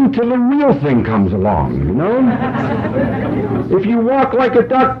you'll do till the real thing comes along, you know? If you walk like a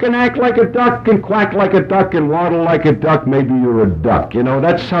duck and act like a duck and quack like a duck and waddle like a duck, maybe you're a duck. You know,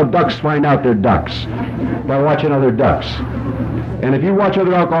 that's how ducks find out they're ducks, by watching other ducks. And if you watch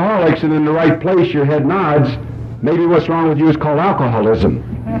other alcoholics and in the right place your head nods, maybe what's wrong with you is called alcoholism,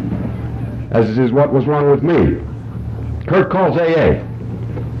 as is what was wrong with me. Kurt calls AA.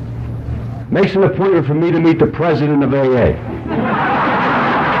 Makes an appointment for me to meet the president of AA.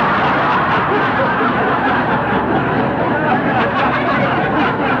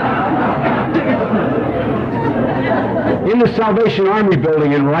 In the Salvation Army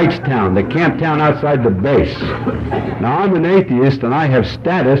building in Wrightstown, the camp town outside the base. Now, I'm an atheist and I have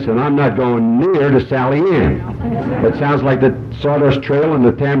status and I'm not going near to Sally Ann. That sounds like the Sawdust Trail and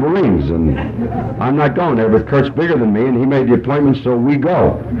the Tambourines, and I'm not going there, but Kurt's bigger than me and he made the appointment, so we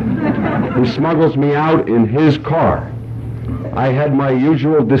go. He smuggles me out in his car. I had my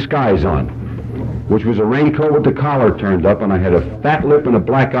usual disguise on, which was a raincoat with the collar turned up, and I had a fat lip and a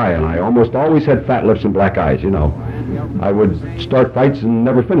black eye, and I almost always had fat lips and black eyes, you know. I would start fights and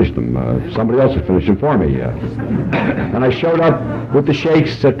never finish them. Somebody else would finish them for me. And I showed up with the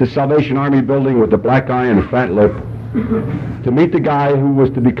shakes at the Salvation Army building with the black eye and a fat lip to meet the guy who was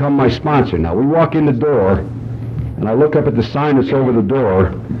to become my sponsor. Now, we walk in the door, and I look up at the sign that's over the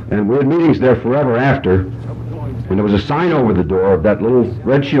door, and we had meetings there forever after, and there was a sign over the door of that little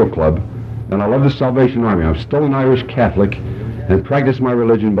Red Shield Club, and I love the Salvation Army. I'm still an Irish Catholic and practice my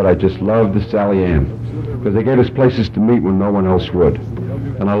religion, but I just love the Sally Ann, because they gave us places to meet when no one else would.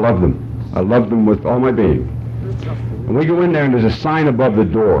 And I love them. I love them with all my being. And we go in there, and there's a sign above the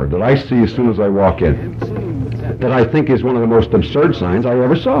door that I see as soon as I walk in that I think is one of the most absurd signs I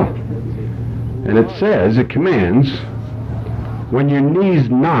ever saw. And it says, it commands, "When your knees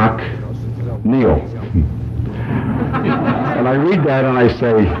knock, kneel." And I read that and I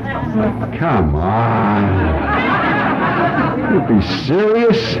say, come on. You be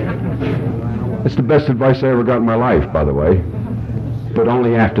serious? That's the best advice I ever got in my life, by the way. But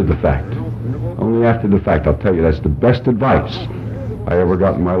only after the fact. Only after the fact. I'll tell you, that's the best advice I ever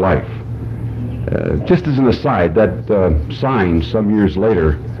got in my life. Just as an aside, that sign some years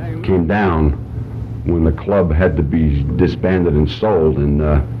later came down when the club had to be disbanded and sold, and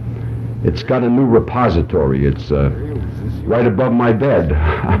it's got a new repository. It's right above my bed.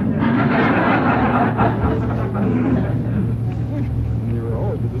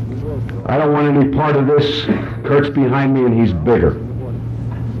 I don't want any part of this. Kurt's behind me and he's bigger.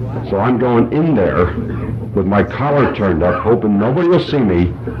 So I'm going in there with my collar turned up, hoping nobody will see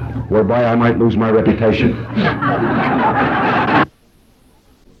me, whereby I might lose my reputation.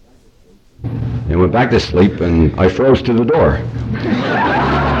 And went back to sleep, and I froze to the door.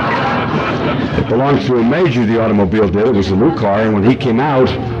 It belonged to a major, the automobile did. It was a new car, and when he came out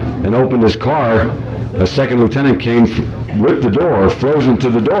and opened his car, a second lieutenant came ripped the door, frozen to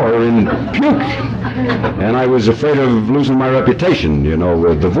the door in puke. And I was afraid of losing my reputation, you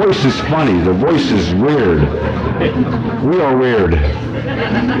know. The voice is funny. The voice is weird. We are weird.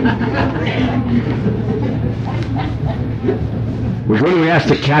 When we asked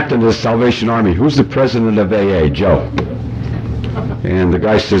the captain of the Salvation Army, who's the president of AA, Joe? And the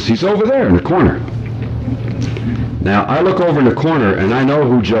guy says, he's over there in the corner. Now, I look over in the corner, and I know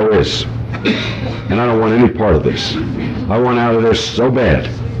who Joe is. And I don't want any part of this. I want out of there so bad,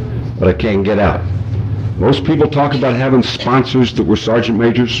 but I can't get out. Most people talk about having sponsors that were sergeant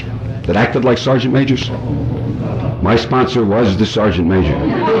majors, that acted like sergeant majors. My sponsor was the sergeant major.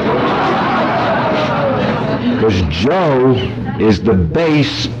 Because Joe is the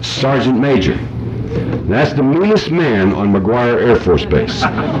base sergeant major. That's the meanest man on McGuire Air Force Base.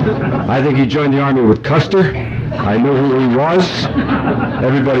 I think he joined the Army with Custer. I knew who he was.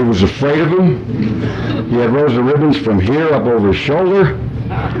 Everybody was afraid of him. He had rows of ribbons from here up over his shoulder.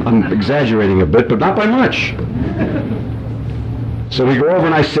 I'm exaggerating a bit, but not by much. So we go over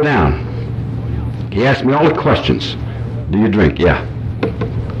and I sit down. He asked me all the questions. Do you drink? Yeah.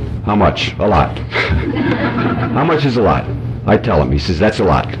 How much? A lot. How much is a lot? I tell him. He says, that's a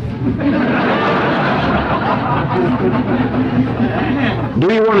lot.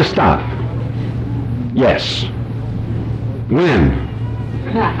 Do you want to stop? Yes. When?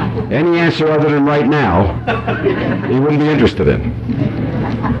 Any answer other than right now, he wouldn't be interested in.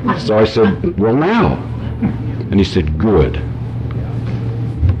 So I said, well, now. And he said, good.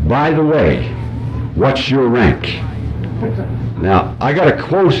 By the way, what's your rank? Now, I got a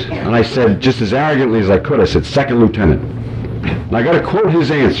quote, and I said, just as arrogantly as I could, I said, second lieutenant. And I got to quote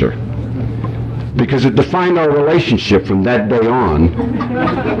his answer, because it defined our relationship from that day on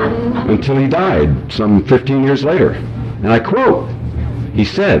until he died some 15 years later. And I quote, he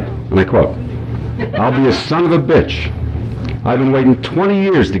said, and I quote, I'll be a son of a bitch. I've been waiting 20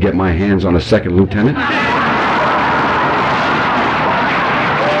 years to get my hands on a second lieutenant.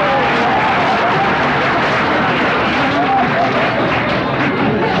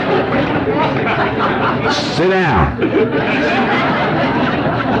 Sit down.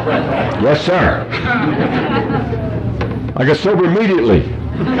 Yes, sir. I got sober immediately.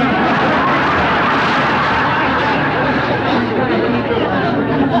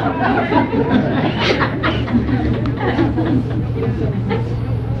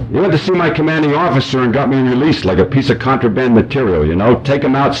 He went to see my commanding officer and got me released like a piece of contraband material, you know. Take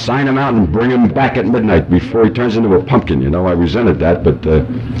him out, sign him out, and bring him back at midnight before he turns into a pumpkin, you know. I resented that, but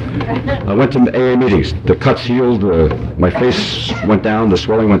I went to AA meetings. The cuts healed, my face went down, the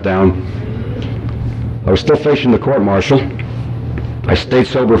swelling went down. I was still facing the court-martial. I stayed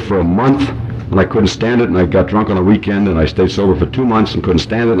sober for a month, and I couldn't stand it, and I got drunk on a weekend, and I stayed sober for 2 months and couldn't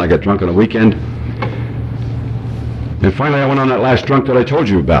stand it, and I got drunk on a weekend. And finally I went on that last drunk that I told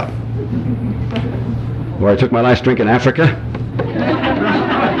you about, where I took my last drink in Africa.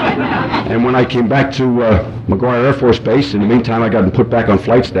 And when I came back to McGuire Air Force Base, in the meantime I got put back on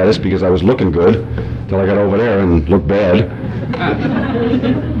flight status because I was looking good till I got over there and looked bad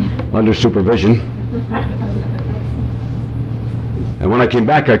under supervision. And when I came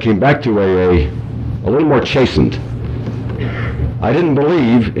back to a little more chastened. I didn't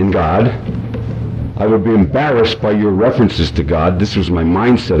believe in God. I would be embarrassed by your references to God. This was my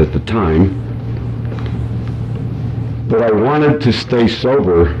mindset at the time. But I wanted to stay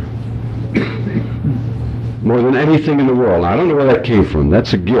sober more than anything in the world. I don't know where that came from.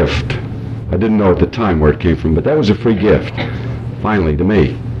 That's a gift. I didn't know at the time where it came from, but that was a free gift, finally, to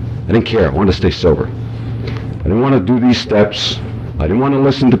me. I didn't care. I wanted to stay sober. I didn't want to do these steps. I didn't want to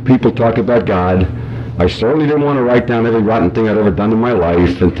listen to people talk about God. I certainly didn't want to write down every rotten thing I'd ever done in my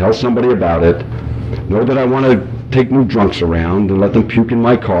life and tell somebody about it. Nor did I want to take new drunks around and let them puke in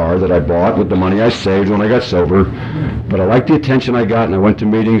my car that I bought with the money I saved when I got sober. But I liked the attention I got, and I went to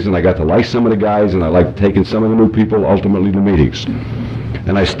meetings, and I got to like some of the guys, and I liked taking some of the new people ultimately to meetings.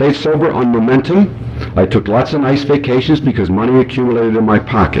 And I stayed sober on momentum. I took lots of nice vacations because money accumulated in my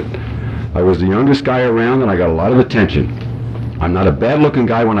pocket. I was the youngest guy around, and I got a lot of attention. I'm not a bad-looking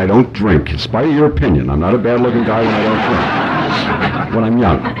guy when I don't drink. In spite of your opinion, I'm not a bad-looking guy when I don't drink. When I'm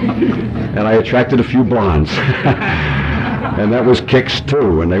young. And I attracted a few blondes. And that was kicks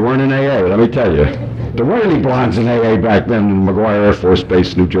too, and they weren't in AA, let me tell you. There weren't any blondes in AA back then in McGuire Air Force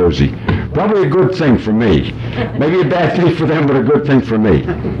Base, New Jersey. Probably a good thing for me. Maybe a bad thing for them, but a good thing for me.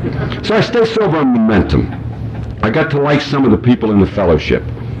 So I stayed sober on momentum. I got to like some of the people in the fellowship.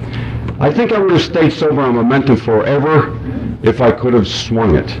 I think I would have stayed sober on momentum forever if I could have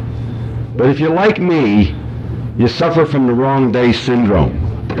swung it. But if you're like me, you suffer from the wrong day syndrome.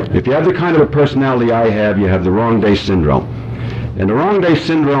 If you have the kind of a personality I have, you have the wrong day syndrome. And the wrong day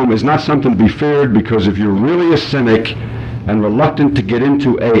syndrome is not something to be feared, because if you're really a cynic and reluctant to get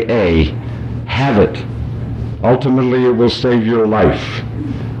into AA, have it. Ultimately, it will save your life.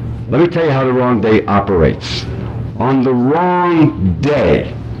 Let me tell you how the wrong day operates. On the wrong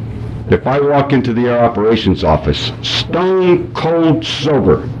day, if I walk into the air operations office, stone cold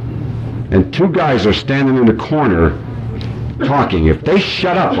sober, and two guys are standing in the corner talking, if they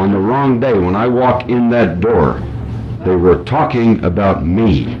shut up on the wrong day when I walk in that door, they were talking about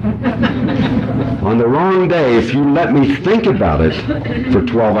me. On the wrong day, if you let me think about it for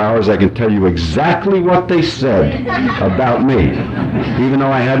 12 hours, I can tell you exactly what they said about me, even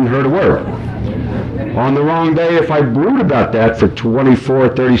though I hadn't heard a word. On the wrong day, if I brood about that for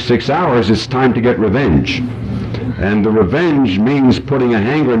 24, 36 hours, it's time to get revenge. And the revenge means putting a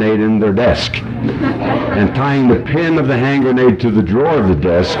hand grenade in their desk and tying the pin of the hand grenade to the drawer of the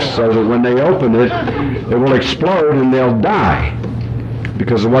desk so that when they open it, it will explode and they'll die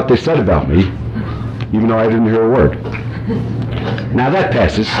because of what they said about me, even though I didn't hear a word. Now that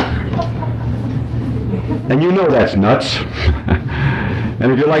passes. And you know that's nuts.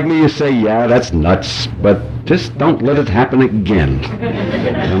 And if you're like me, you say, yeah, that's nuts, but just don't let it happen again.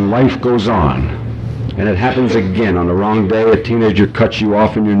 And life goes on. And it happens again on the wrong day. A teenager cuts you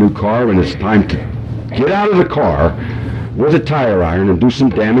off in your new car, and it's time to get out of the car with a tire iron and do some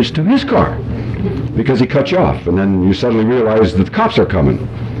damage to his car because he cut you off. And then you suddenly realize that the cops are coming.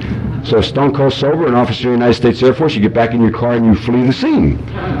 So stone cold sober, an officer of the United States Air Force, you get back in your car and you flee the scene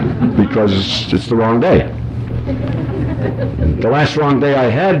because it's the wrong day. The last wrong day I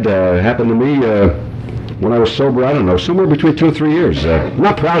had happened to me when I was sober, I don't know, somewhere between 2 and 3 years. I'm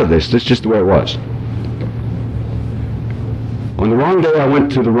not proud of this. That's just the way it was. On the wrong day, I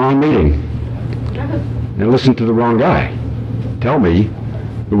went to the wrong meeting and listened to the wrong guy tell me,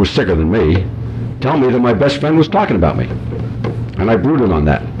 who was sicker than me, tell me that my best friend was talking about me. And I brooded on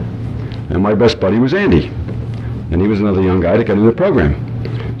that. And my best buddy was Andy. And he was another young guy that got into the program.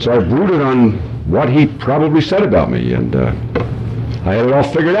 So I brooded on what he probably said about me, and I had it all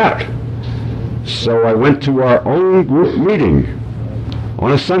figured out. So I went to our own group meeting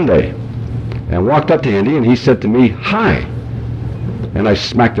on a Sunday and walked up to Andy, and he said to me, "Hi." And I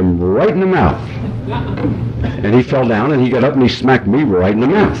smacked him right in the mouth. And he fell down, and he got up and he smacked me right in the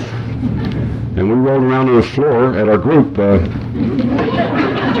mouth. And we rolled around on the floor at our group,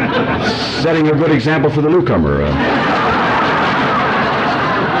 setting a good example for the newcomer.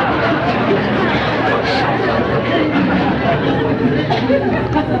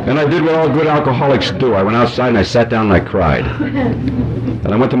 And I did what all good alcoholics do. I went outside and I sat down and I cried. And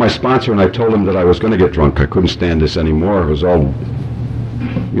I went to my sponsor and I told him that I was going to get drunk. I couldn't stand this anymore. It was all,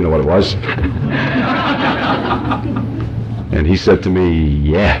 you know what it was. And he said to me,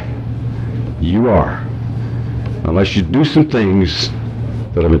 "Yeah, you are. Unless you do some things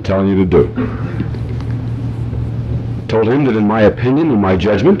that I've been telling you to do." Told him that in my opinion, in my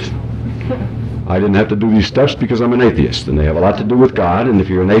judgment, I didn't have to do these steps because I'm an atheist, and they have a lot to do with God, and if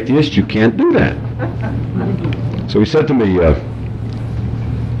you're an atheist, you can't do that. So he said to me,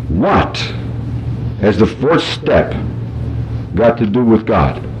 "What has the fourth step got to do with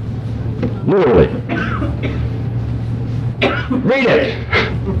God?" Literally. "Read it."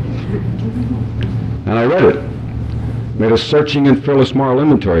 And I read it. Made a searching and fearless moral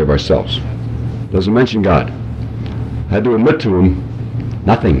inventory of ourselves. Doesn't mention God. I had to admit to him,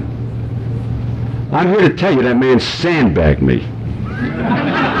 nothing. I'm here to tell you that man sandbagged me.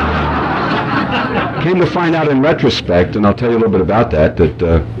 Came to find out in retrospect, and I'll tell you a little bit about that,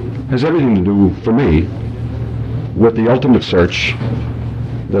 that has everything to do, for me, with the ultimate search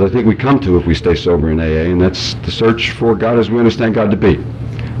that I think we come to if we stay sober in AA, and that's the search for God as we understand God to be.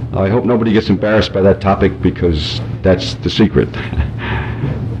 I hope nobody gets embarrassed by that topic, because that's the secret.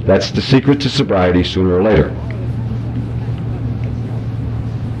 That's the secret to sobriety sooner or later.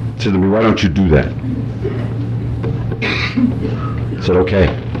 Said to me, "Why don't you do that?" I said, "Okay,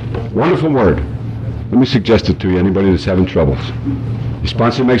 wonderful word. Let me suggest it to you, anybody that's having troubles." Your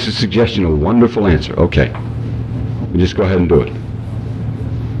sponsor makes a suggestion, a wonderful answer. Okay, you just go ahead and do it.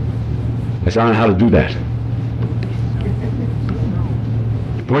 I said, "I don't know how to do that."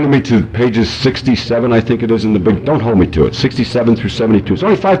 He pointed me to pages 67, I think it is, in the big, don't hold me to it, 67 through 72. It's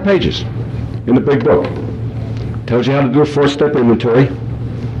only 5 pages in the big book. Tells you how to do a 4-step inventory.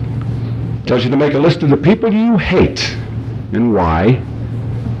 Tells you to make a list of the people you hate and why.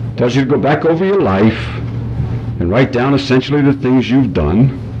 Tells you to go back over your life and write down essentially the things you've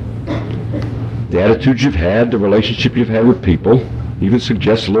done, the attitudes you've had, the relationship you've had with people. Even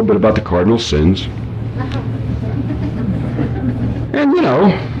suggests a little bit about the cardinal sins. And, you know,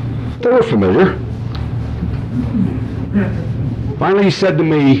 they were familiar. Finally, he said to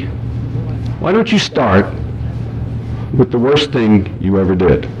me, why don't you start with the worst thing you ever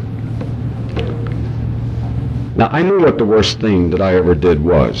did? Now, I knew what the worst thing that I ever did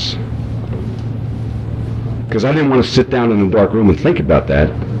was, because I didn't want to sit down in a dark room and think about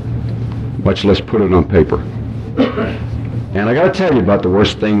that, much less put it on paper. And I got to tell you about the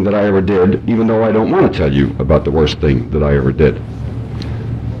worst thing that I ever did, even though I don't want to tell you about the worst thing that I ever did.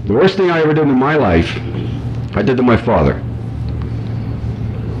 The worst thing I ever did in my life, I did to my father.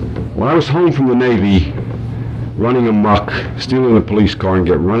 When I was home from the Navy, running amok, stealing a police car and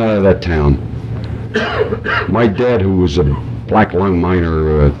getting run out of that town, my dad, who was a black lung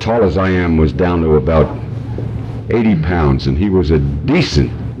miner, tall as I am, was down to about 80 pounds, and he was a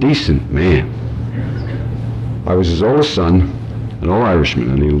decent man. I was his oldest son, an old Irishman,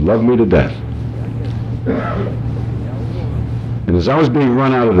 and he loved me to death. And as I was being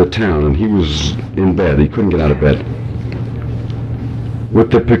run out of the town, and he was in bed, he couldn't get out of bed,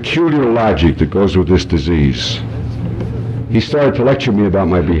 with the peculiar logic that goes with this disease, he started to lecture me about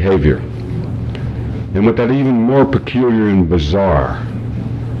my behavior. And with that even more peculiar and bizarre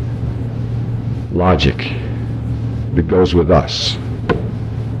logic that goes with us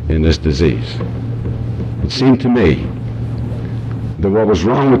in this disease, it seemed to me that what was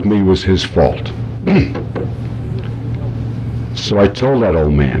wrong with me was his fault. So I told that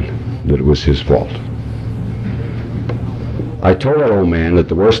old man that it was his fault. I told that old man that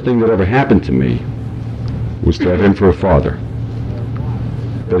the worst thing that ever happened to me was to have him for a father.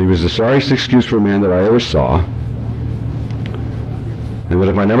 That he was the sorriest excuse for a man that I ever saw, and that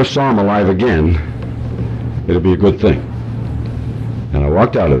if I never saw him alive again, it'd be a good thing. And I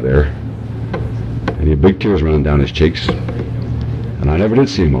walked out of there, and he had big tears running down his cheeks, and I never did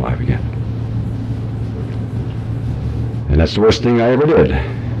see him alive again. And that's the worst thing I ever did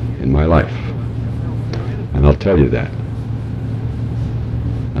in my life. And I'll tell you that.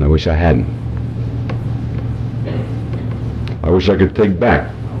 And I wish I hadn't. I wish I could take back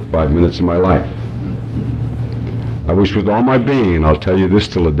 5 minutes of my life. I wish with all my being, and I'll tell you this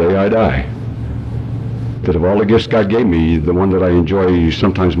till the day I die, that of all the gifts God gave me, the one that I enjoy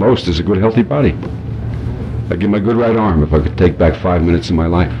sometimes most is a good, healthy body. I'd give my good right arm if I could take back 5 minutes of my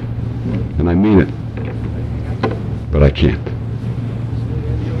life. And I mean it. But I can't.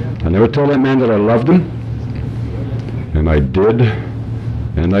 I never told that man that I loved him, and I did,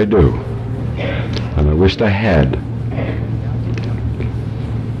 and I do. And I wished I had.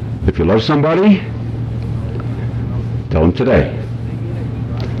 If you love somebody, tell them today.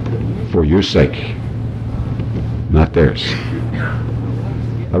 For your sake, not theirs.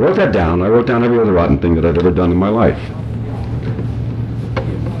 I wrote that down. I wrote down every other rotten thing that I'd ever done in my life.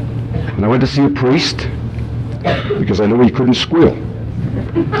 And I went to see a priest because I knew he couldn't squeal.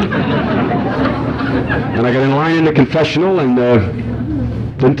 And I got in line in the confessional and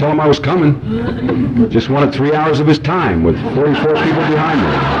didn't tell him I was coming. Just wanted 3 hours of his time with 44 people behind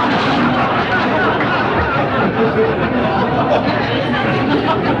me.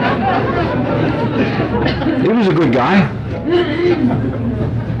 He was a good guy.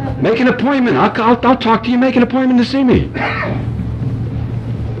 Make an appointment. I'll talk to you. Make an appointment to see me.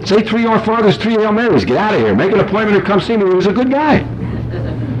 Say 3 Our Fathers, 3 Hail Marys. Get out of here. Make an appointment and come see me. He was a good guy.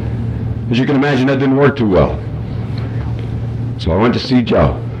 As you can imagine, that didn't work too well. So I went to see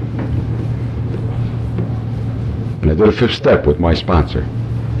Joe. And I did a 5th step with my sponsor.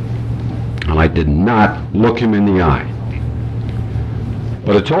 And I did not look him in the eye.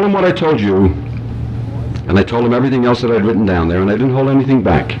 But I told him what I told you, and I told him everything else that I'd written down there, and I didn't hold anything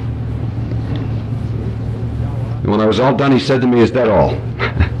back. And when I was all done, he said to me, "Is that all?"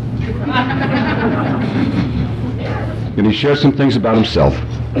 And he shared some things about himself.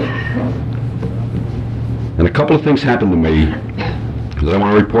 And a couple of things happened to me that I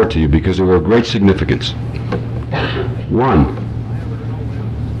want to report to you because they were of great significance. One,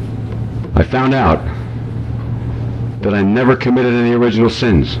 I found out that I never committed any original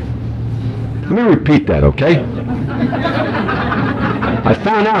sins. Let me repeat that, okay? I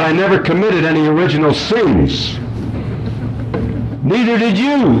found out I never committed any original sins. Neither did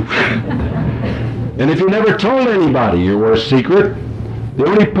you. And if you never told anybody your worst secret, the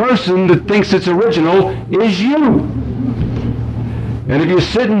only person that thinks it's original is you. And if you're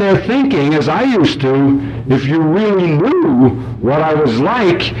sitting there thinking, as I used to, if you really knew what I was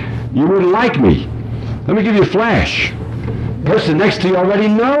like, you wouldn't like me. Let me give you a flash. The person next to you already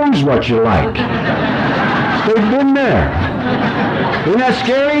knows what you like. They've been there. Isn't that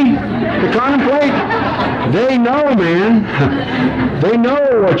scary to contemplate? They know, man. They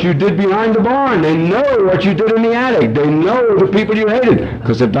know what you did behind the barn. They know what you did in the attic. They know the people you hated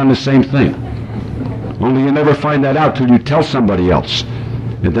because they've done the same thing. Only you never find that out till you tell somebody else.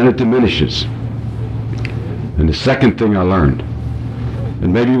 And then it diminishes. And the second thing I learned,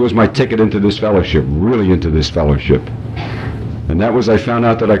 and maybe it was my ticket into this fellowship, really into this fellowship, and that was I found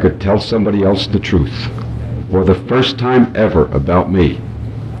out that I could tell somebody else the truth for the first time ever about me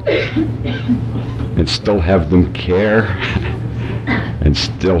and still have them care and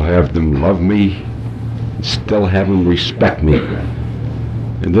still have them love me and still have them respect me.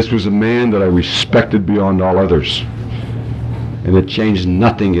 And this was a man that I respected beyond all others. And it changed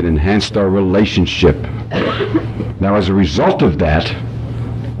nothing. It enhanced our relationship. Now, as a result of that,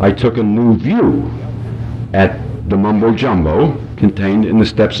 I took a new view at the mumbo-jumbo contained in the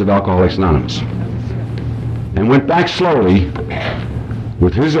steps of Alcoholics Anonymous and went back slowly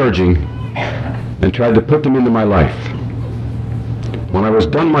with his urging and tried to put them into my life. When I was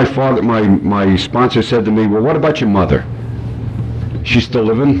done, my sponsor said to me, well, what about your mother? She's still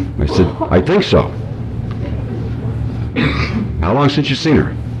living? I said, I think so. How long since you've seen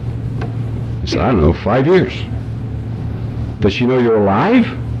her? I said, I don't know, 5 years. Does she know you're alive?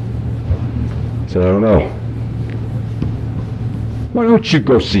 I said, I don't know. Why don't you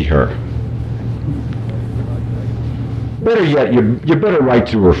go see her? Better yet, you better write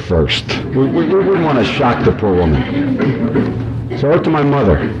to her first. We wouldn't want to shock the poor woman. So I wrote to my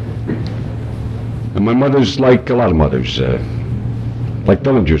mother. And my mother's like a lot of mothers. Like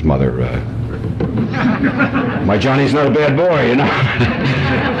Dillinger's mother. My Johnny's not a bad boy, you know.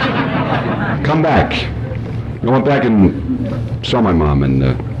 Come back. I went back and saw my mom, and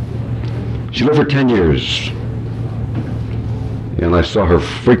she lived for 10 years. And I saw her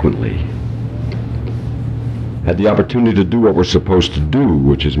frequently. Had the opportunity to do what we're supposed to do,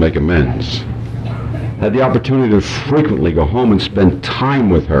 which is make amends. Had the opportunity to frequently go home and spend time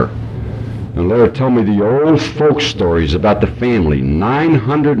with her and let her tell me the old folk stories about the family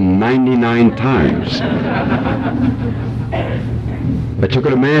 999 times. I took her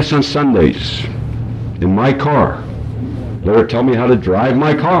to Mass on Sundays in my car. Let her tell me how to drive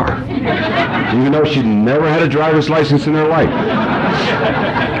my car, even though she'd never had a driver's license in her life.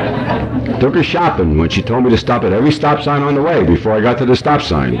 Took her shopping when she told me to stop at every stop sign on the way before I got to the stop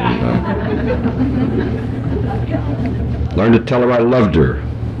sign. Learned to tell her I loved her.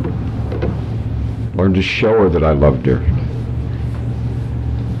 Learned to show her that I loved her.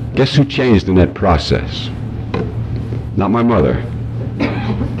 Guess who changed in that process? Not my mother,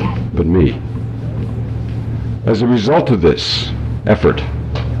 but me. As a result of this effort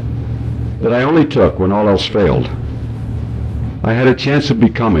that I only took when all else failed, I had a chance of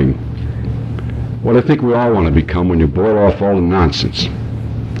becoming what I think we all want to become when you boil off all the nonsense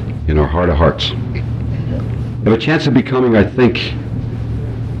in our heart of hearts. I have a chance of becoming, I think,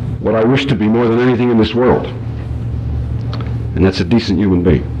 what I wish to be more than anything in this world, and that's a decent human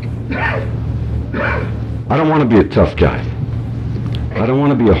being. I don't want to be a tough guy. I don't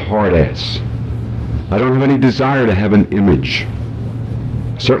want to be a hard ass. I don't have any desire to have an image.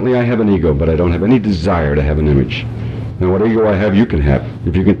 Certainly I have an ego, but I don't have any desire to have an image. And what ego I have, you can have.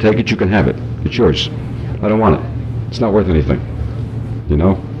 If you can take it, you can have it. It's yours. I don't want it. It's not worth anything. You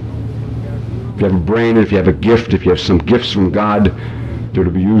know? If you have a brain, if you have a gift, if you have some gifts from God, they're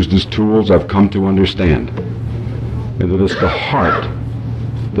to be used as tools, I've come to understand. And that it's the heart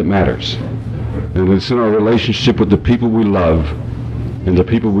that matters. And it's in our relationship with the people we love and the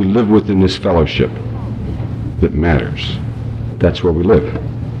people we live with in this fellowship that matters. That's where we live.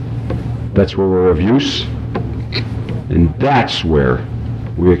 That's where we're of use. And that's where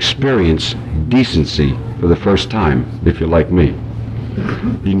we experience decency for the first time, if you're like me.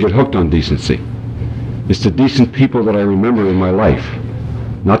 You can get hooked on decency. It's the decent people that I remember in my life.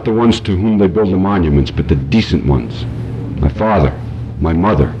 Not the ones to whom they build the monuments, but the decent ones. My father, my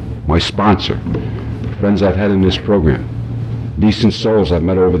mother, my sponsor, friends I've had in this program, decent souls I've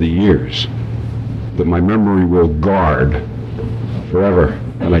met over the years that my memory will guard forever,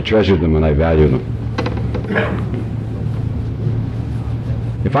 and I treasure them and I value them.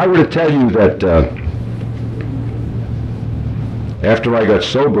 If I were to tell you that after I got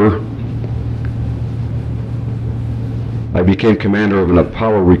sober, I became commander of an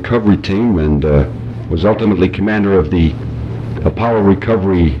Apollo recovery team and was ultimately commander of the Apollo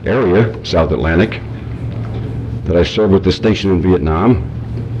recovery area, South Atlantic, that I served with distinction in Vietnam,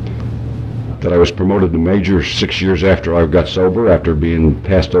 that I was promoted to major 6 years after I got sober, after being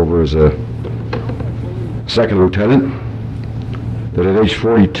passed over as a second lieutenant, that at age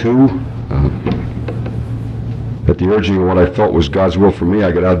 42, at the urging of what I thought was God's will for me,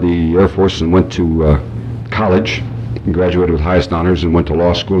 I got out of the Air Force and went to college and graduated with highest honors, and went to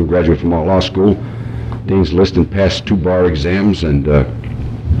law school and graduated from law school, Dean's List, and passed 2 bar exams, and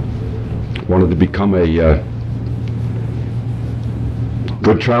wanted to become a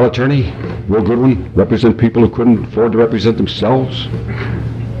good trial attorney, real good one, represent people who couldn't afford to represent themselves.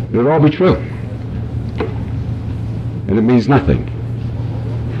 It would all be true. And it means nothing.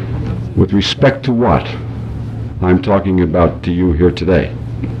 With respect to what I'm talking about to you here today.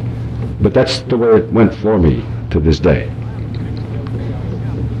 But that's the way it went for me to this day.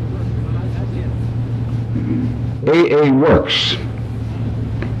 AA works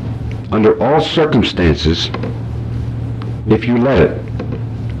under all circumstances if you let it.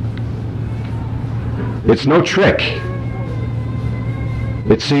 It's no trick,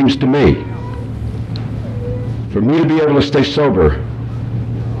 it seems to me. For me to be able to stay sober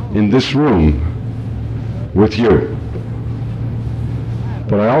in this room with you.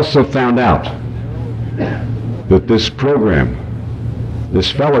 But I also found out that this program,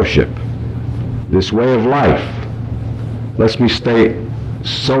 this fellowship, this way of life lets me stay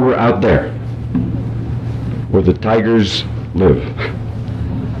sober out there where the tigers live,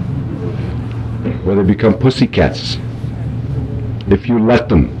 where they become pussycats, if you let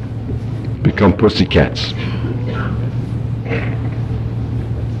them become pussycats.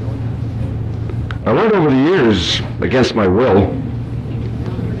 I learned over the years, against my will,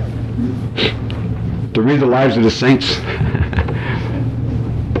 to read the lives of the saints,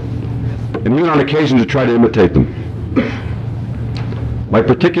 and even on occasion to try to imitate them. My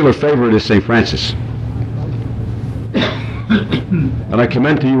particular favorite is St. Francis. And I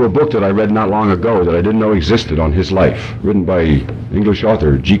commend to you a book that I read not long ago that I didn't know existed on his life, written by English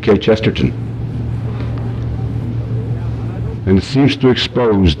author G.K. Chesterton. And it seems to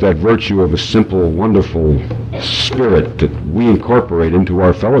expose that virtue of a simple, wonderful spirit that we incorporate into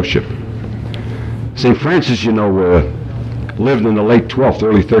our fellowship. St. Francis, you know, lived in the late 12th,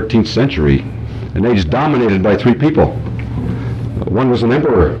 early 13th century, an age dominated by 3 people. One was an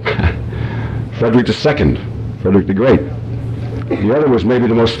emperor, Frederick II, Frederick the Great. The other was maybe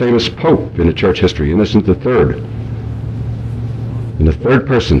the most famous pope in the church history, Innocent III. And the third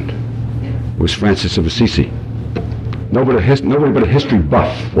person was Francis of Assisi. Nobody but a history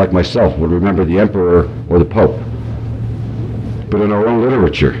buff like myself would remember the emperor or the pope. But in our own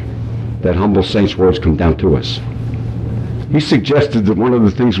literature, that humble saint's words come down to us. He suggested that one of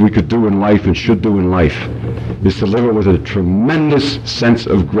the things we could do in life and should do in life is to live it with a tremendous sense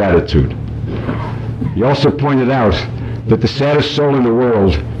of gratitude. He also pointed out that the saddest soul in the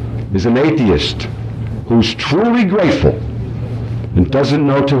world is an atheist who's truly grateful and doesn't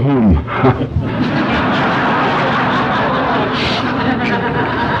know to whom.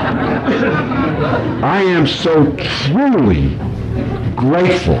 I am so truly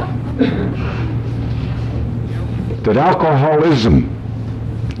grateful that alcoholism,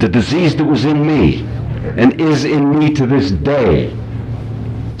 the disease that was in me and is in me to this day,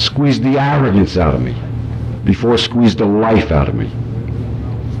 squeezed the arrogance out of me before it squeezed the life out of me,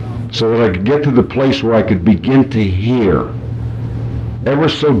 so that I could get to the place where I could begin to hear, ever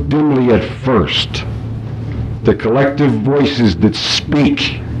so dimly at first, the collective voices that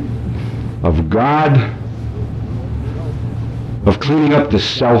speak of God, of cleaning up the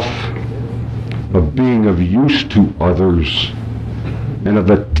self, of being of use to others, and of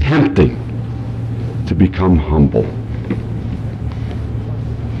attempting to become humble.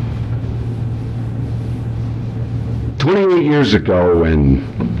 "28 years ago and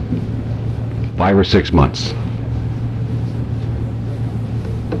 5 or 6 months,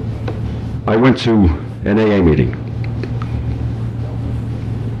 I went to an AA meeting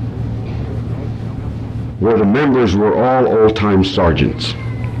where the members were all old-time sergeants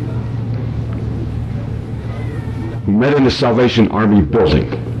who met in the Salvation Army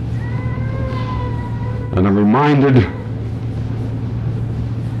building. And I'm reminded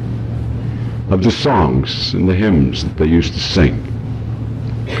of the songs and the hymns that they used to sing,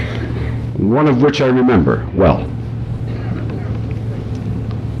 one of which I remember well.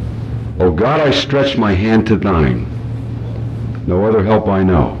 "O God, I stretch my hand to thine, no other help I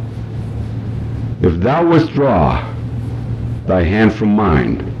know. If thou withdraw thy hand from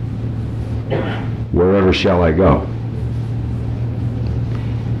mine, wherever shall I go?"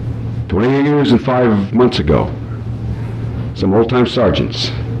 28 years and 5 months ago, some old-time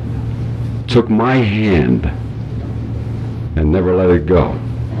sergeants took my hand and never let it go.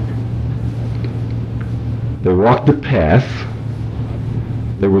 They walked the path.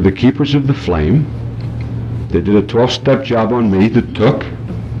 They were the keepers of the flame. They did a 12-step job on me that took.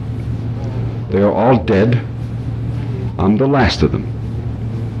 They are all dead. I'm the last of them.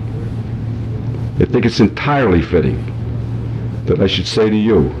 I think it's entirely fitting that I should say to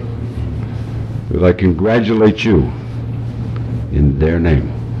you that I congratulate you in their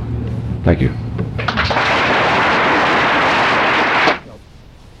name. Thank you.